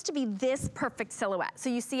supposed to be this perfect silhouette. So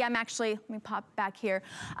you see I'm actually, let me pop back here.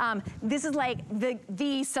 This is like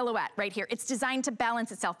the silhouette right here. It's designed to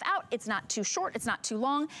balance itself out. It's not too short, it's not too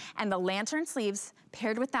long. And the lantern sleeves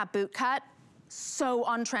paired with that boot cut, so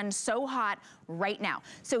on trend, so hot right now.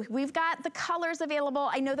 So we've got the colors available.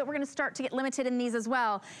 I know that we're gonna start to get limited in these as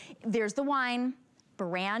well. There's the wine,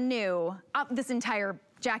 brand new. This entire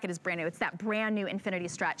jacket is brand new. It's that brand new infinity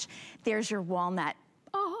stretch. There's your walnut.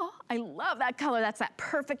 Oh, I love that color. That's that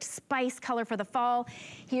perfect spice color for the fall.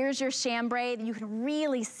 Here's your chambray. You can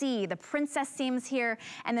really see the princess seams here,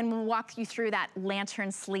 and then we'll walk you through that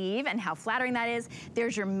lantern sleeve and how flattering that is.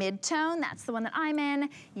 There's your mid-tone. That's the one that I'm in.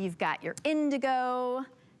 You've got your indigo.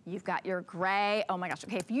 You've got your gray. Oh my gosh,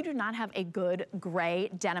 okay, if you do not have a good gray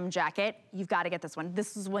denim jacket, you've got to get this one.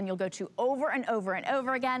 This is one you'll go to over and over and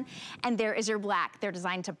over again. And there is your black. They're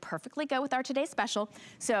designed to perfectly go with our today's special.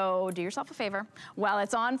 So do yourself a favor. While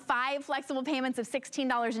it's on 5 flexible payments of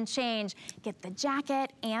 $16 and change, get the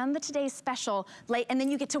jacket and the today's special, and then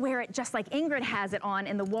you get to wear it just like Ingrid has it on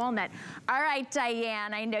in the walnut. All right,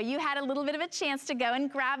 Diane, I know you had a little bit of a chance to go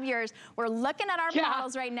and grab yours. We're looking at our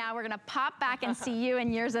models right now. We're gonna pop back and see you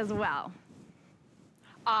and yours as well.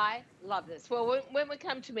 I love this. Well, when we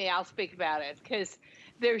come to me, I'll speak about it because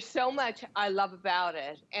there's so much I love about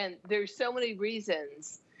it, and there's so many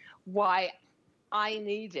reasons why I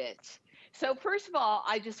need it. So first of all,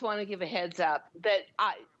 I just want to give a heads up that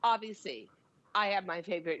obviously I have my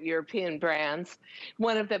favorite European brands,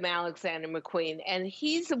 one of them Alexander McQueen, and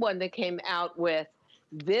he's the one that came out with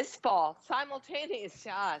this fall, simultaneous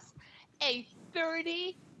to us, a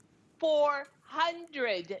 $3,400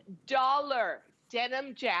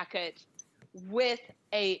 denim jacket with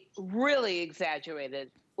a really exaggerated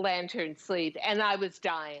lantern sleeve, and I was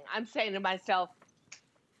dying. I'm saying to myself,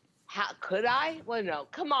 how could I? Well, no,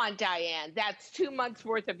 come on, Diane. That's 2 months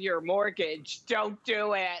worth of your mortgage. Don't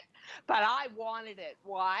do it. But I wanted it.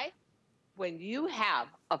 Why? When you have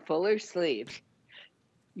a fuller sleeve,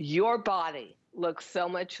 your body looks so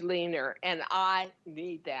much leaner, and I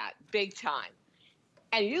need that big time.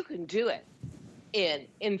 And you can do it in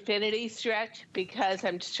infinity stretch, because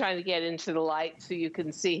I'm just trying to get into the light so you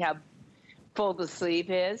can see how full the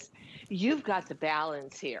sleeve is. You've got the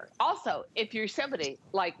balance here. Also, if you're somebody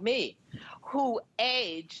like me who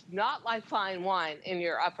aged not like fine wine in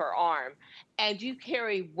your upper arm and you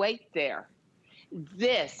carry weight there,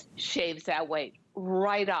 this shaves that weight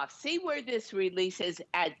right off. See where this releases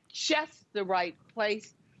at just the right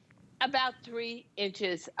place? About 3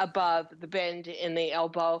 inches above the bend in the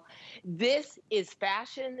elbow. This is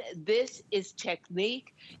fashion. This is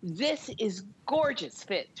technique. This is gorgeous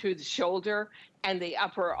fit through the shoulder and the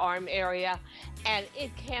upper arm area. And it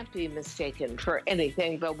can't be mistaken for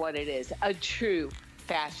anything but what it is, a true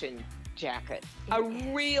fashion jacket, a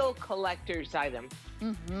real collector's item.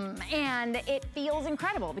 And it feels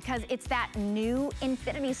incredible because it's that new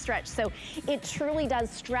infinity stretch. So it truly does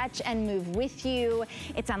stretch and move with you.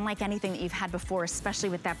 It's unlike anything that you've had before, especially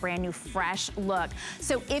with that brand new fresh look.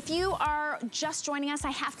 So if you are just joining us, I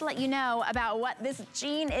have to let you know about what this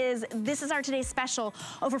jean is. This is our today's special.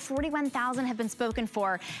 Over 41,000 have been spoken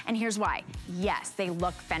for, and here's why. Yes, they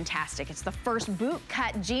look fantastic. It's the first boot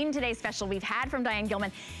cut jean today's special we've had from Diane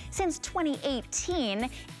Gilman since 2018.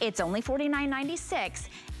 It's only $49.96.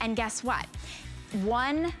 And guess what?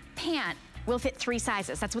 One pant will fit 3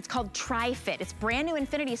 sizes. That's what's called tri-fit. It's brand new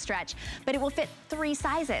infinity stretch, but it will fit 3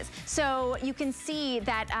 sizes. So you can see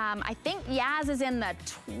that I think Yaz is in the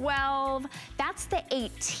 12. That's the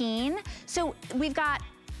 18. So we've got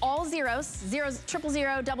all zeros, 000,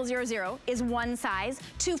 000, 000 is 1 size,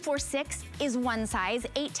 2, 4, 6 is 1 size,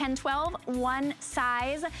 8, 10, 12, 1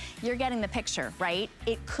 size. You're getting the picture, right?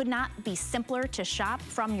 It could not be simpler to shop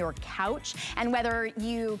from your couch. And whether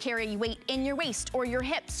you carry weight in your waist or your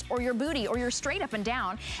hips or your booty or you're straight up and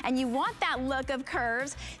down and you want that look of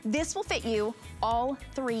curves, this will fit you all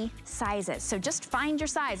 3 sizes. So just find your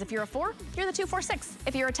size. If you're a 4, you're the 2, 4, 6.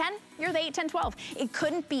 If you're a 10, you're the 8, 10, 12. It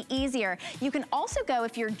couldn't be easier. You can also go,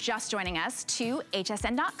 if you're just joining us, to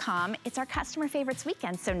hsn.com. It's our customer favorites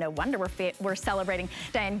weekend, so no wonder we're celebrating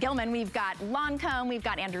Diane Gilman. We've got Lancome, we've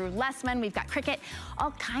got Andrew Lessman, we've got Cricket,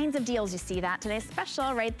 all kinds of deals. You see that today's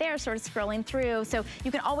special right there, sort of scrolling through. So you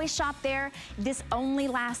can always shop there. This only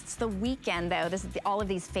lasts the weekend, though. This is all of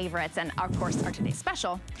these favorites, and of course, our today's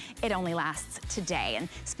special, it only lasts today. And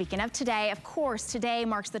speaking of today, of course, today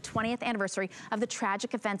marks the 20th anniversary of the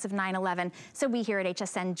tragic events of 9/11. So we here at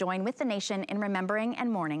HSN join with the nation in remembering and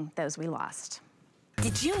mourning morning, those we lost.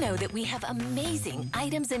 Did you know that we have amazing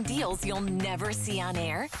items and deals you'll never see on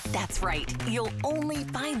air? That's right. You'll only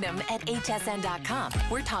find them at hsn.com.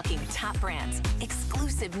 We're talking top brands,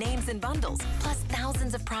 exclusive names and bundles, plus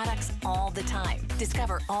thousands of products all the time.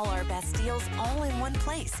 Discover all our best deals all in one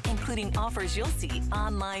place, including offers you'll see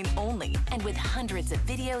online only. And with hundreds of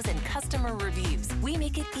videos and customer reviews, we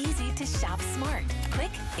make it easy to shop smart. Click,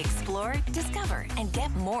 explore, discover, and get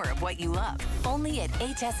more of what you love. Only at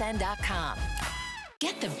hsn.com.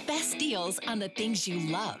 Get the best deals on the things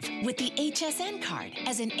you love with the HSN card.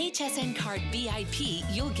 As an HSN card VIP,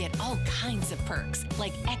 you'll get all kinds of perks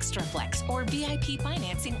like extra flex or VIP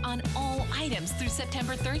financing on all items through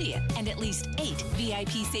September 30th, and at least 8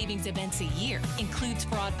 VIP savings events a year. Includes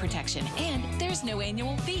fraud protection, and there's no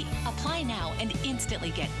annual fee. Apply now and instantly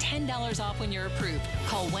get $10 off when you're approved.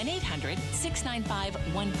 Call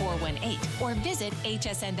 1-800-695-1418 or visit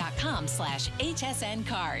hsn.com/HSN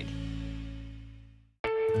card.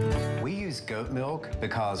 We use goat milk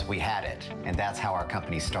because we had it, and that's how our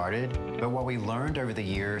company started. But what we learned over the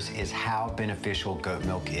years is how beneficial goat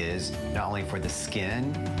milk is, not only for the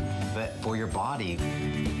skin, but for your body.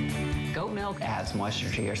 Goat milk adds moisture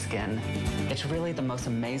to your skin. It's really the most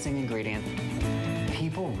amazing ingredient.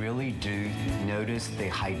 People really do notice the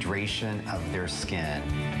hydration of their skin.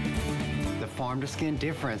 The farm-to-skin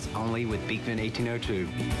difference, only with Beekman 1802.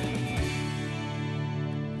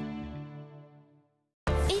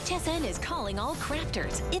 HSN is calling all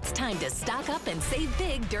crafters. It's time to stock up and save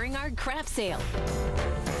big during our craft sale.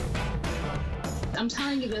 I'm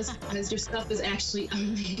telling you this because your stuff is actually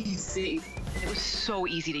amazing. It was so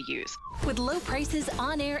easy to use. With low prices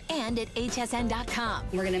on air and at hsn.com.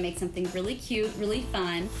 We're gonna make something really cute, really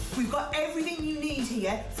fun. We've got everything you need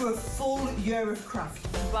here for a full year of craft.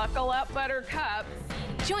 Buckle up, Buttercup.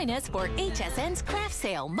 Join us for HSN's craft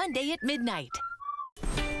sale Monday at midnight.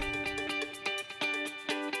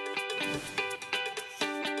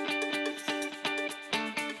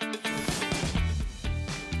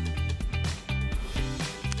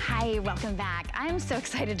 Hi, welcome back. I'm so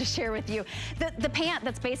excited to share with you the pant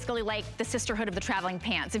that's basically like the sisterhood of the traveling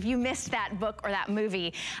pants. If you missed that book or that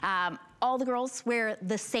movie, all the girls wear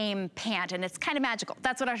the same pant, and it's kind of magical.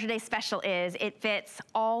 That's what our today's special is. It fits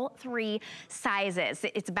all 3 sizes.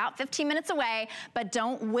 It's about 15 minutes away, but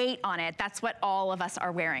don't wait on it. That's what all of us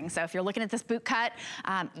are wearing. So if you're looking at this boot cut,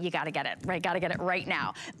 you gotta get it, right? Gotta get it right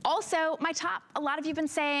now. Also, my top, a lot of you have been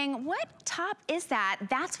saying, what top is that?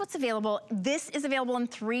 That's what's available. This is available in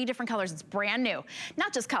 3 different colors. It's brand new.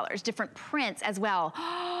 Not just colors, different prints as well.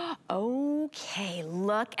 Okay,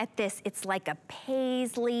 look at this. It's like a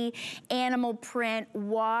paisley, animal print,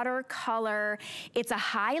 watercolor. It's a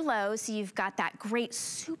high-low, so you've got that great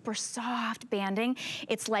super soft banding.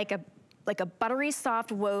 It's like a buttery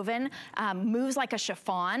soft woven, moves like a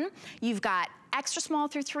chiffon. You've got extra small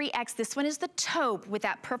through 3X. This one is the taupe with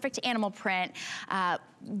that perfect animal print.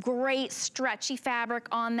 Great stretchy fabric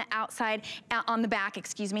on the outside, on the back,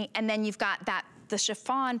 excuse me. And then you've got the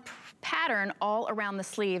chiffon pattern all around the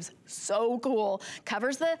sleeves. So cool.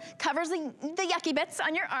 Covers the yucky bits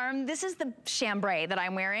on your arm. This is the chambray that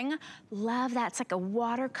I'm wearing. Love that. It's like a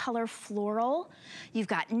watercolor floral. You've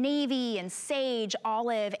got navy and sage,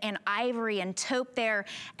 olive and ivory and taupe there.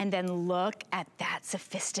 And then look at that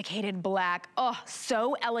sophisticated black. Oh,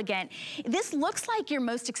 so elegant. This looks like your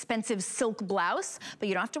most expensive silk blouse, but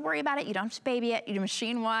you don't have to worry about it. You don't have to baby it. You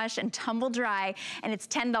machine wash and tumble dry, and it's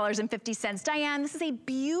 $10.50. Diane, this is a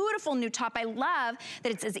beautiful new top. I love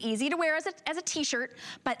that it's as easy to wear as a t-shirt,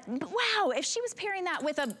 but wow, if she was pairing that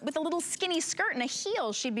with a little skinny skirt and a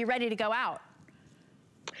heel, she'd be ready to go out.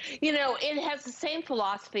 You know, it has the same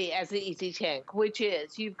philosophy as the Easy Tank, which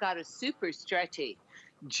is you've got a super stretchy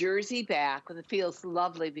jersey back that feels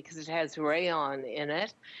lovely because it has rayon in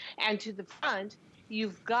it, and to the front,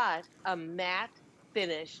 you've got a matte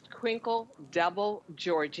finished crinkle double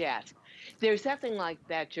Georgette. There's nothing like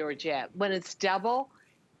that Georgette. When it's double,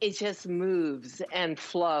 it just moves and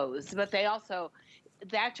flows. But they also,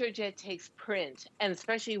 that Georgette takes print, and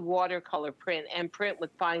especially watercolor print and print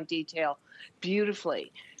with fine detail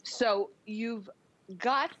beautifully. So you've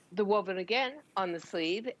got the woven again on the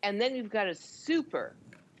sleeve, and then you've got a super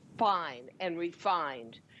fine and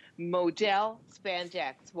refined modal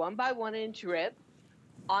spandex 1x1 inch rib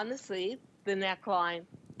on the sleeve, the neckline,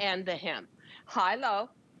 and the hem. High-low.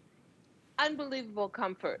 Unbelievable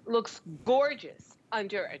comfort. Looks gorgeous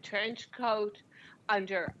under a trench coat,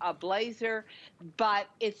 under a blazer, but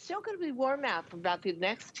it's still going to be warm out for about the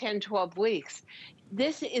next 10, 12 weeks.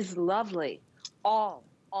 This is lovely all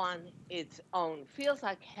on its own. Feels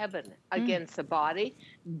like heaven against the body,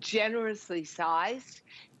 generously sized,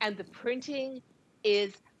 and the printing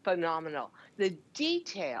is phenomenal. The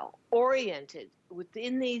detail oriented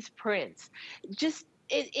within these prints, just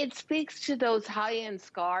it speaks to those high-end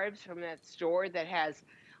scarves from that store that has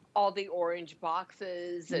all the orange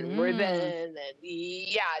boxes and ribbon, and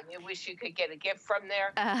yeah, you wish you could get a gift from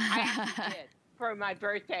there. I actually did for my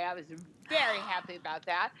birthday. I was very happy about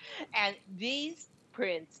that. And these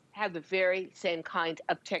prints have the very same kind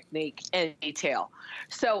of technique and detail.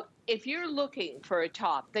 So if you're looking for a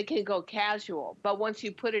top that can go casual, but once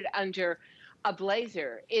you put it under a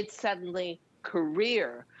blazer, it's suddenly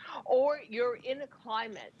career, or you're in a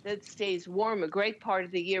climate that stays warm a great part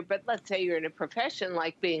of the year, but let's say you're in a profession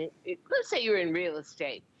like let's say you're in real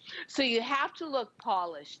estate. So you have to look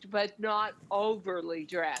polished, but not overly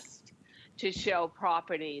dressed to show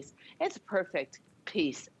properties. It's a perfect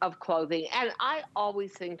piece of clothing. And I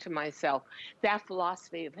always think to myself, that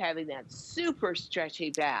philosophy of having that super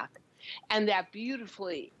stretchy back and that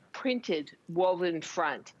beautifully printed woven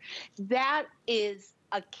front, that is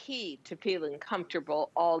a key to feeling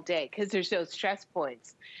comfortable all day, because there's no stress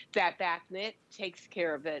points. That back knit takes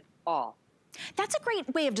care of it all. That's a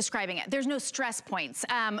great way of describing it. There's no stress points.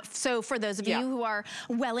 So for those of you who are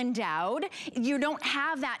well endowed, you don't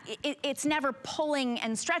have that. It's never pulling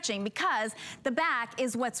and stretching, because the back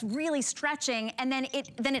is what's really stretching, and then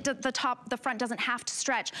the front doesn't have to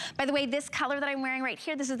stretch. By the way, this color that I'm wearing right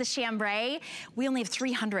here, this is the chambray. We only have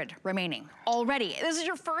 300 remaining already. This is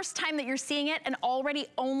your first time that you're seeing it, and already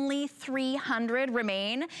only 300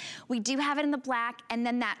 remain. We do have it in the black, and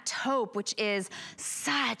then that taupe, which is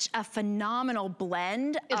such a phenomenal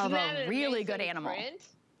blend of a really good animal. Print?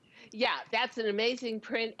 Yeah, that's an amazing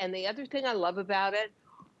print. And the other thing I love about it,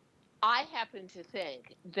 I happen to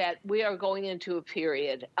think that we are going into a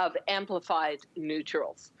period of amplified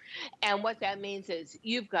neutrals. And what that means is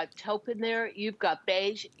you've got taupe in there, you've got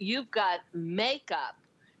beige, you've got makeup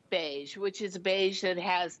beige, which is a beige that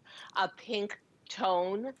has a pink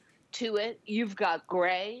tone to it. You've got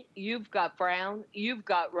gray, you've got brown, you've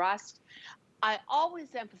got rust. I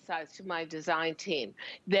always emphasize to my design team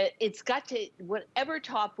that it's got to, whatever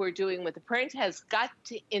top we're doing with the print has got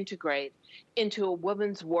to integrate into a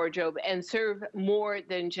woman's wardrobe and serve more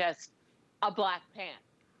than just a black pant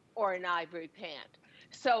or an ivory pant.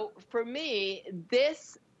 So for me,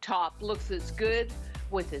 this top looks as good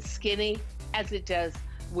with a skinny as it does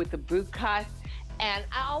with a boot cut. And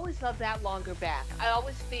I always love that longer back. I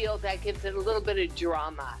always feel that gives it a little bit of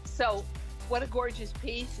drama. So what a gorgeous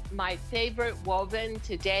piece. My favorite woven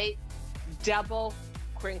to date, double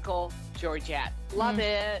crinkle Georgette. Love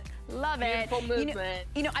it. Love it. Beautiful movement.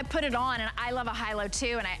 You know, I put it on, and I love a high-low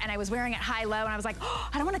too, and I was wearing it high-low, and I was like, oh,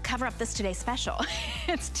 I don't want to cover up this today's special.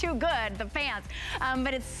 It's too good, the pants.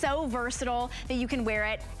 But it's so versatile that you can wear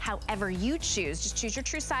it however you choose. Just choose your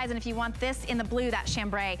true size, and if you want this in the blue, that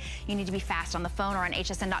chambray, you need to be fast on the phone or on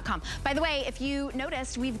hsn.com. By the way, if you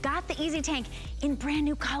noticed, we've got the Easy Tank in brand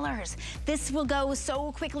new colors. This will go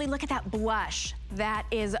so quickly. Look at that blush. That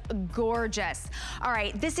is gorgeous. All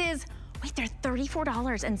right, this is, wait, they're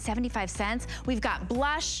 $34.75. We've got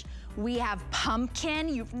blush, we have pumpkin,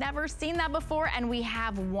 you've never seen that before, and we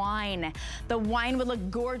have wine. The wine would look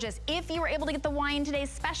gorgeous. If you were able to get the wine today's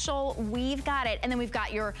special, we've got it. And then we've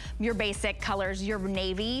got your basic colors, your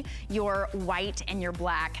navy, your white, and your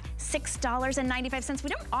black. $6.95. We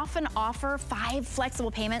don't often offer 5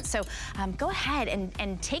 flexible payments, so go ahead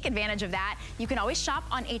and take advantage of that. You can always shop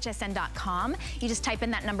on hsn.com. You just type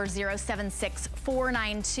in that number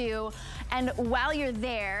 076492. And while you're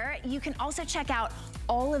there, you can also check out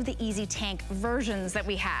all of the Easy Tank versions that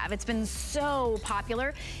we have. It's been so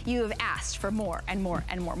popular. You have asked for more and more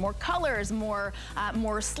and more. More colors, more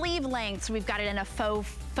sleeve lengths. We've got it in a faux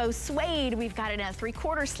suede. We've got it in a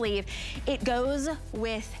 3/4 sleeve. It goes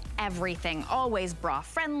with everything. Always bra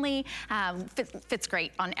friendly. Fits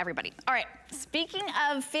great on everybody. All right, speaking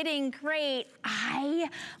of fitting great, I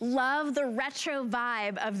love the retro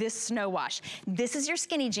vibe of this snow wash. This is your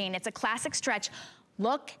skinny jean. It's a classic stretch.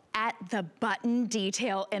 Look at the button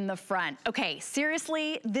detail in the front. Okay,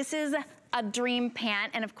 seriously, this is a dream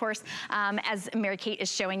pant. And of course, as Mary Kate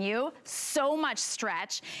is showing you, so much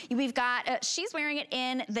stretch. We've got, she's wearing it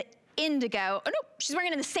in the indigo. Oh no, she's wearing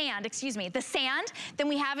it in the sand, excuse me. The sand, then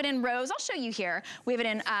we have it in rose. I'll show you here. We have it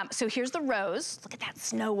in, so here's the rose. Look at that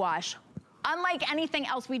snow wash. Unlike anything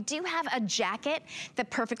else, we do have a jacket that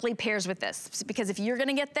perfectly pairs with this, because if you're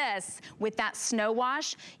gonna get this with that snow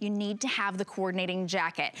wash, you need to have the coordinating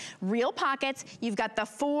jacket. Real pockets, you've got the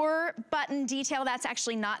 4-button detail. That's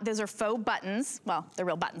actually not, those are faux buttons. Well, they're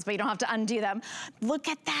real buttons, but you don't have to undo them. Look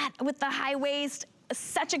at that with the high waist,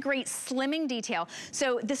 such a great slimming detail.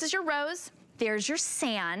 So this is your rose, there's your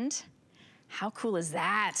sand. How cool is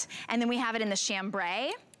that? And then we have it in the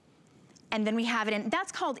chambray. And then we have it in,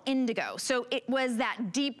 that's called indigo. So it was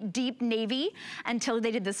that deep, deep navy until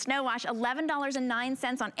they did the snow wash,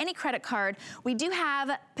 $11.09 on any credit card. We do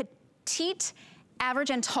have petite,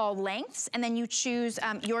 average, and tall lengths, and then you choose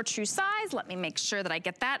your true size. Let me make sure that I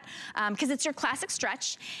get that, because it's your classic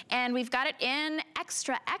stretch. And we've got it in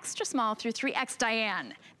extra, extra small through 3X.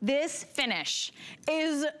 Diane, this finish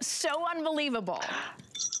is so unbelievable.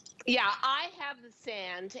 Yeah, I have the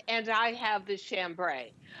sand and I have the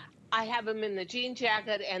chambray. I have them in the jean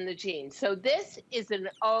jacket and the jeans. So this is an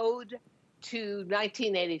ode to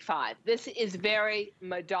 1985. This is very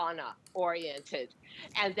Madonna oriented.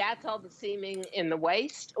 And that's all the seaming in the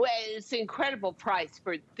waist. Well, it's an incredible price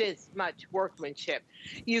for this much workmanship.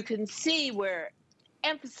 You can see where it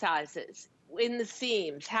emphasizes in the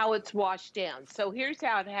seams how it's washed down. So here's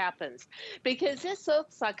how it happens. Because this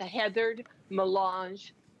looks like a heathered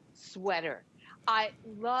melange sweater. I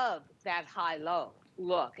love that high-low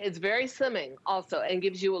look. It's very slimming also and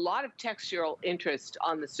gives you a lot of textural interest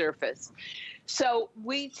on the surface. So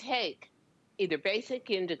we take either basic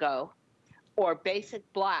indigo or basic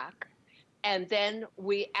black, and then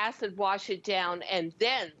we acid wash it down, and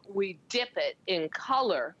then we dip it in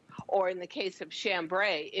color, or in the case of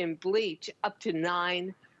chambray, in bleach, up to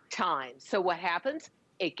 9 times. So what happens?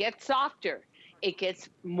 It gets softer. It gets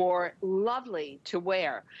more lovely to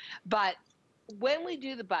wear. But when we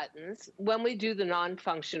do the buttons, when we do the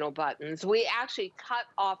non-functional buttons, we actually cut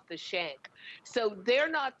off the shank. So they're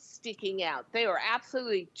not sticking out. They are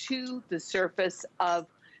absolutely to the surface of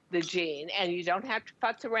the jean, and you don't have to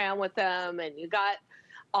futz around with them. And you got,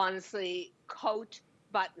 honestly, coat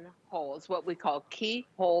buttonholes, what we call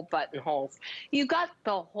keyhole buttonholes. You got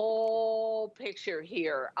the whole picture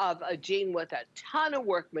here of a jean with a ton of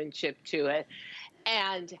workmanship to it.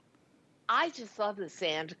 And I just love the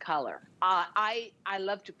sand color. I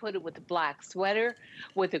love to put it with a black sweater,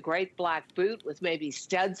 with a great black boot with maybe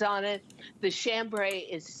studs on it. The chambray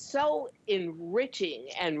is so enriching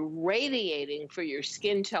and radiating for your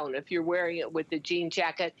skin tone if you're wearing it with the jean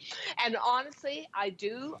jacket. And honestly, I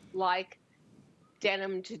do like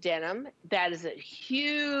denim to denim. That is a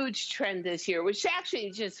huge trend this year, which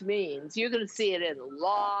actually just means you're going to see it in a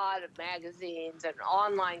lot of magazines and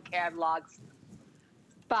online catalogs.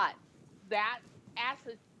 But that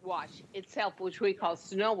acid wash itself, which we call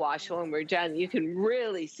snow wash when we're done, you can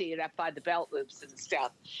really see it up by the belt loops and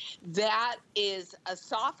stuff. That is a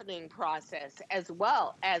softening process as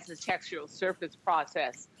well as a textural surface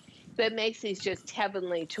process that makes these just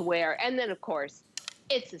heavenly to wear. And then, of course,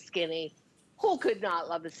 it's a skinny. Who could not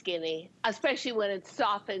love a skinny, especially when it's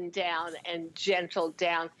softened down and gentled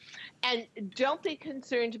down? And don't be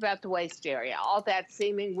concerned about the waist area. All that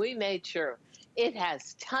seaming, we made sure. It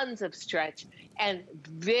has tons of stretch and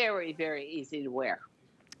very, very easy to wear.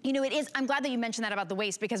 You know, it is, I'm glad that you mentioned that about the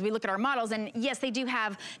waist, because we look at our models and yes, they do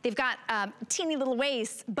have, they've got teeny little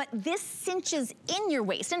waists, but this cinches in your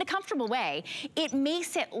waist in a comfortable way. It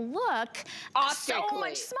makes it look so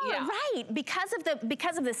much smaller, right? Because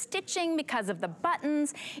of the stitching, because of the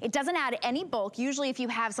buttons, it doesn't add any bulk. Usually if you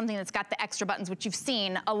have something that's got the extra buttons, which you've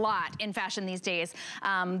seen a lot in fashion these days,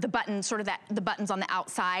 the buttons, sort of the buttons on the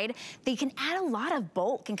outside, they can add a lot of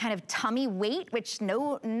bulk and kind of tummy weight, which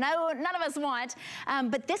none of us want,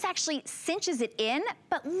 but this actually cinches it in,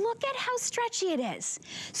 but look at how stretchy it is.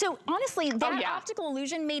 So honestly, that optical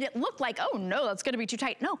illusion made it look like, oh no, that's gonna be too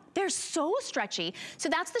tight. No, they're so stretchy. So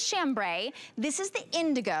that's the chambray. This is the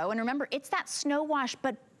indigo, and remember, it's that snow wash,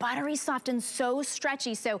 but buttery soft and so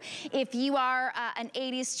stretchy. So if you are an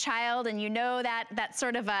 80s child and you know that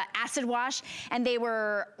sort of acid wash, and they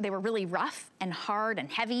were really rough and hard and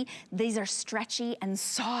heavy, these are stretchy and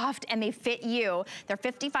soft and they fit you. They're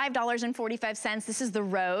 $55.45. This is the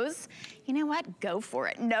rose. You know what? Go for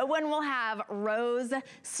it. No one will have rose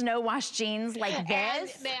snow wash jeans like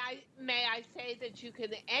this. And may I say that you can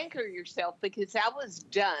anchor yourself, because that was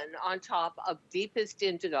done on top of deepest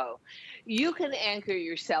indigo. You can anchor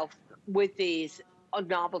yourself with these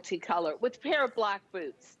novelty color, with a pair of black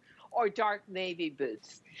boots or dark navy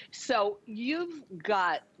boots. So you've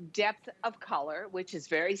got depth of color, which is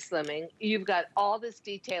very slimming. You've got all this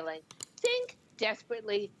detailing. Think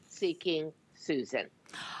Desperately Seeking Susan.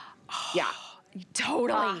 Yeah.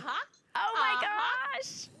 Totally. Oh my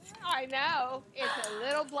gosh. I know. It's a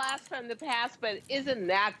little blast from the past, but isn't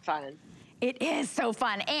that fun? It is so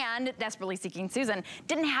fun. And Desperately Seeking Susan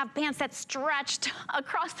didn't have pants that stretched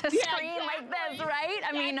across the screen like this, right?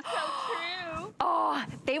 I mean, so true. Oh,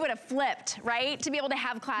 they would have flipped, right? To be able to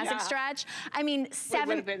have classic stretch. I mean, 17,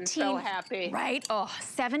 would have been so happy. Right? Oh,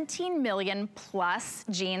 17 million plus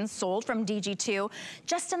jeans sold from DG2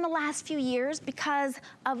 just in the last few years because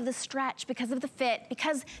of the stretch, because of the fit,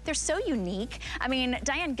 because they're so unique. I mean,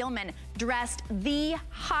 Diane Gilman dressed the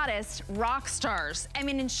hottest rock stars. I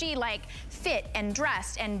mean, and she like fit and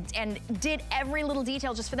dressed and did every little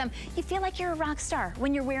detail just for them. You feel like you're a rock star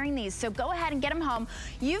when you're wearing these. So go ahead and get them home.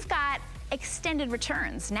 You've got extended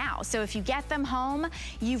returns now. So if you get them home,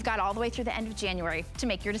 you've got all the way through the end of January to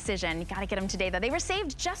make your decision. You gotta get them today though. They were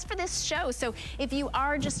saved just for this show. So if you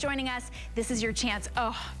are just joining us, this is your chance.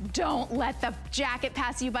 Oh, don't let the jacket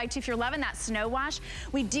pass you by too. If you're loving that snow wash,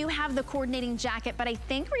 we do have the coordinating jacket, but I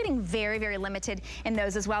think we're getting very, very limited in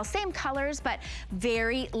those as well. Same colors, but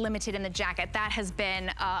very limited in the jacket. That has been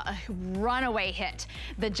a runaway hit,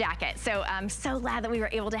 the jacket. So I'm so glad that we were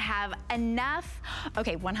able to have enough.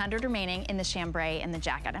 Okay, 100 remaining in the chambray and the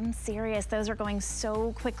jacket. I'm serious, those are going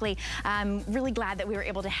so quickly. I'm really glad that we were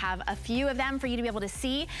able to have a few of them for you to be able to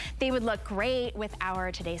see. They would look great with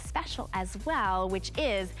our today's special as well, which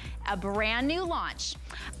is a brand new launch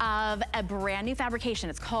of a brand new fabrication.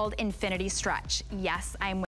 It's called Infinity Stretch. Yes, I'm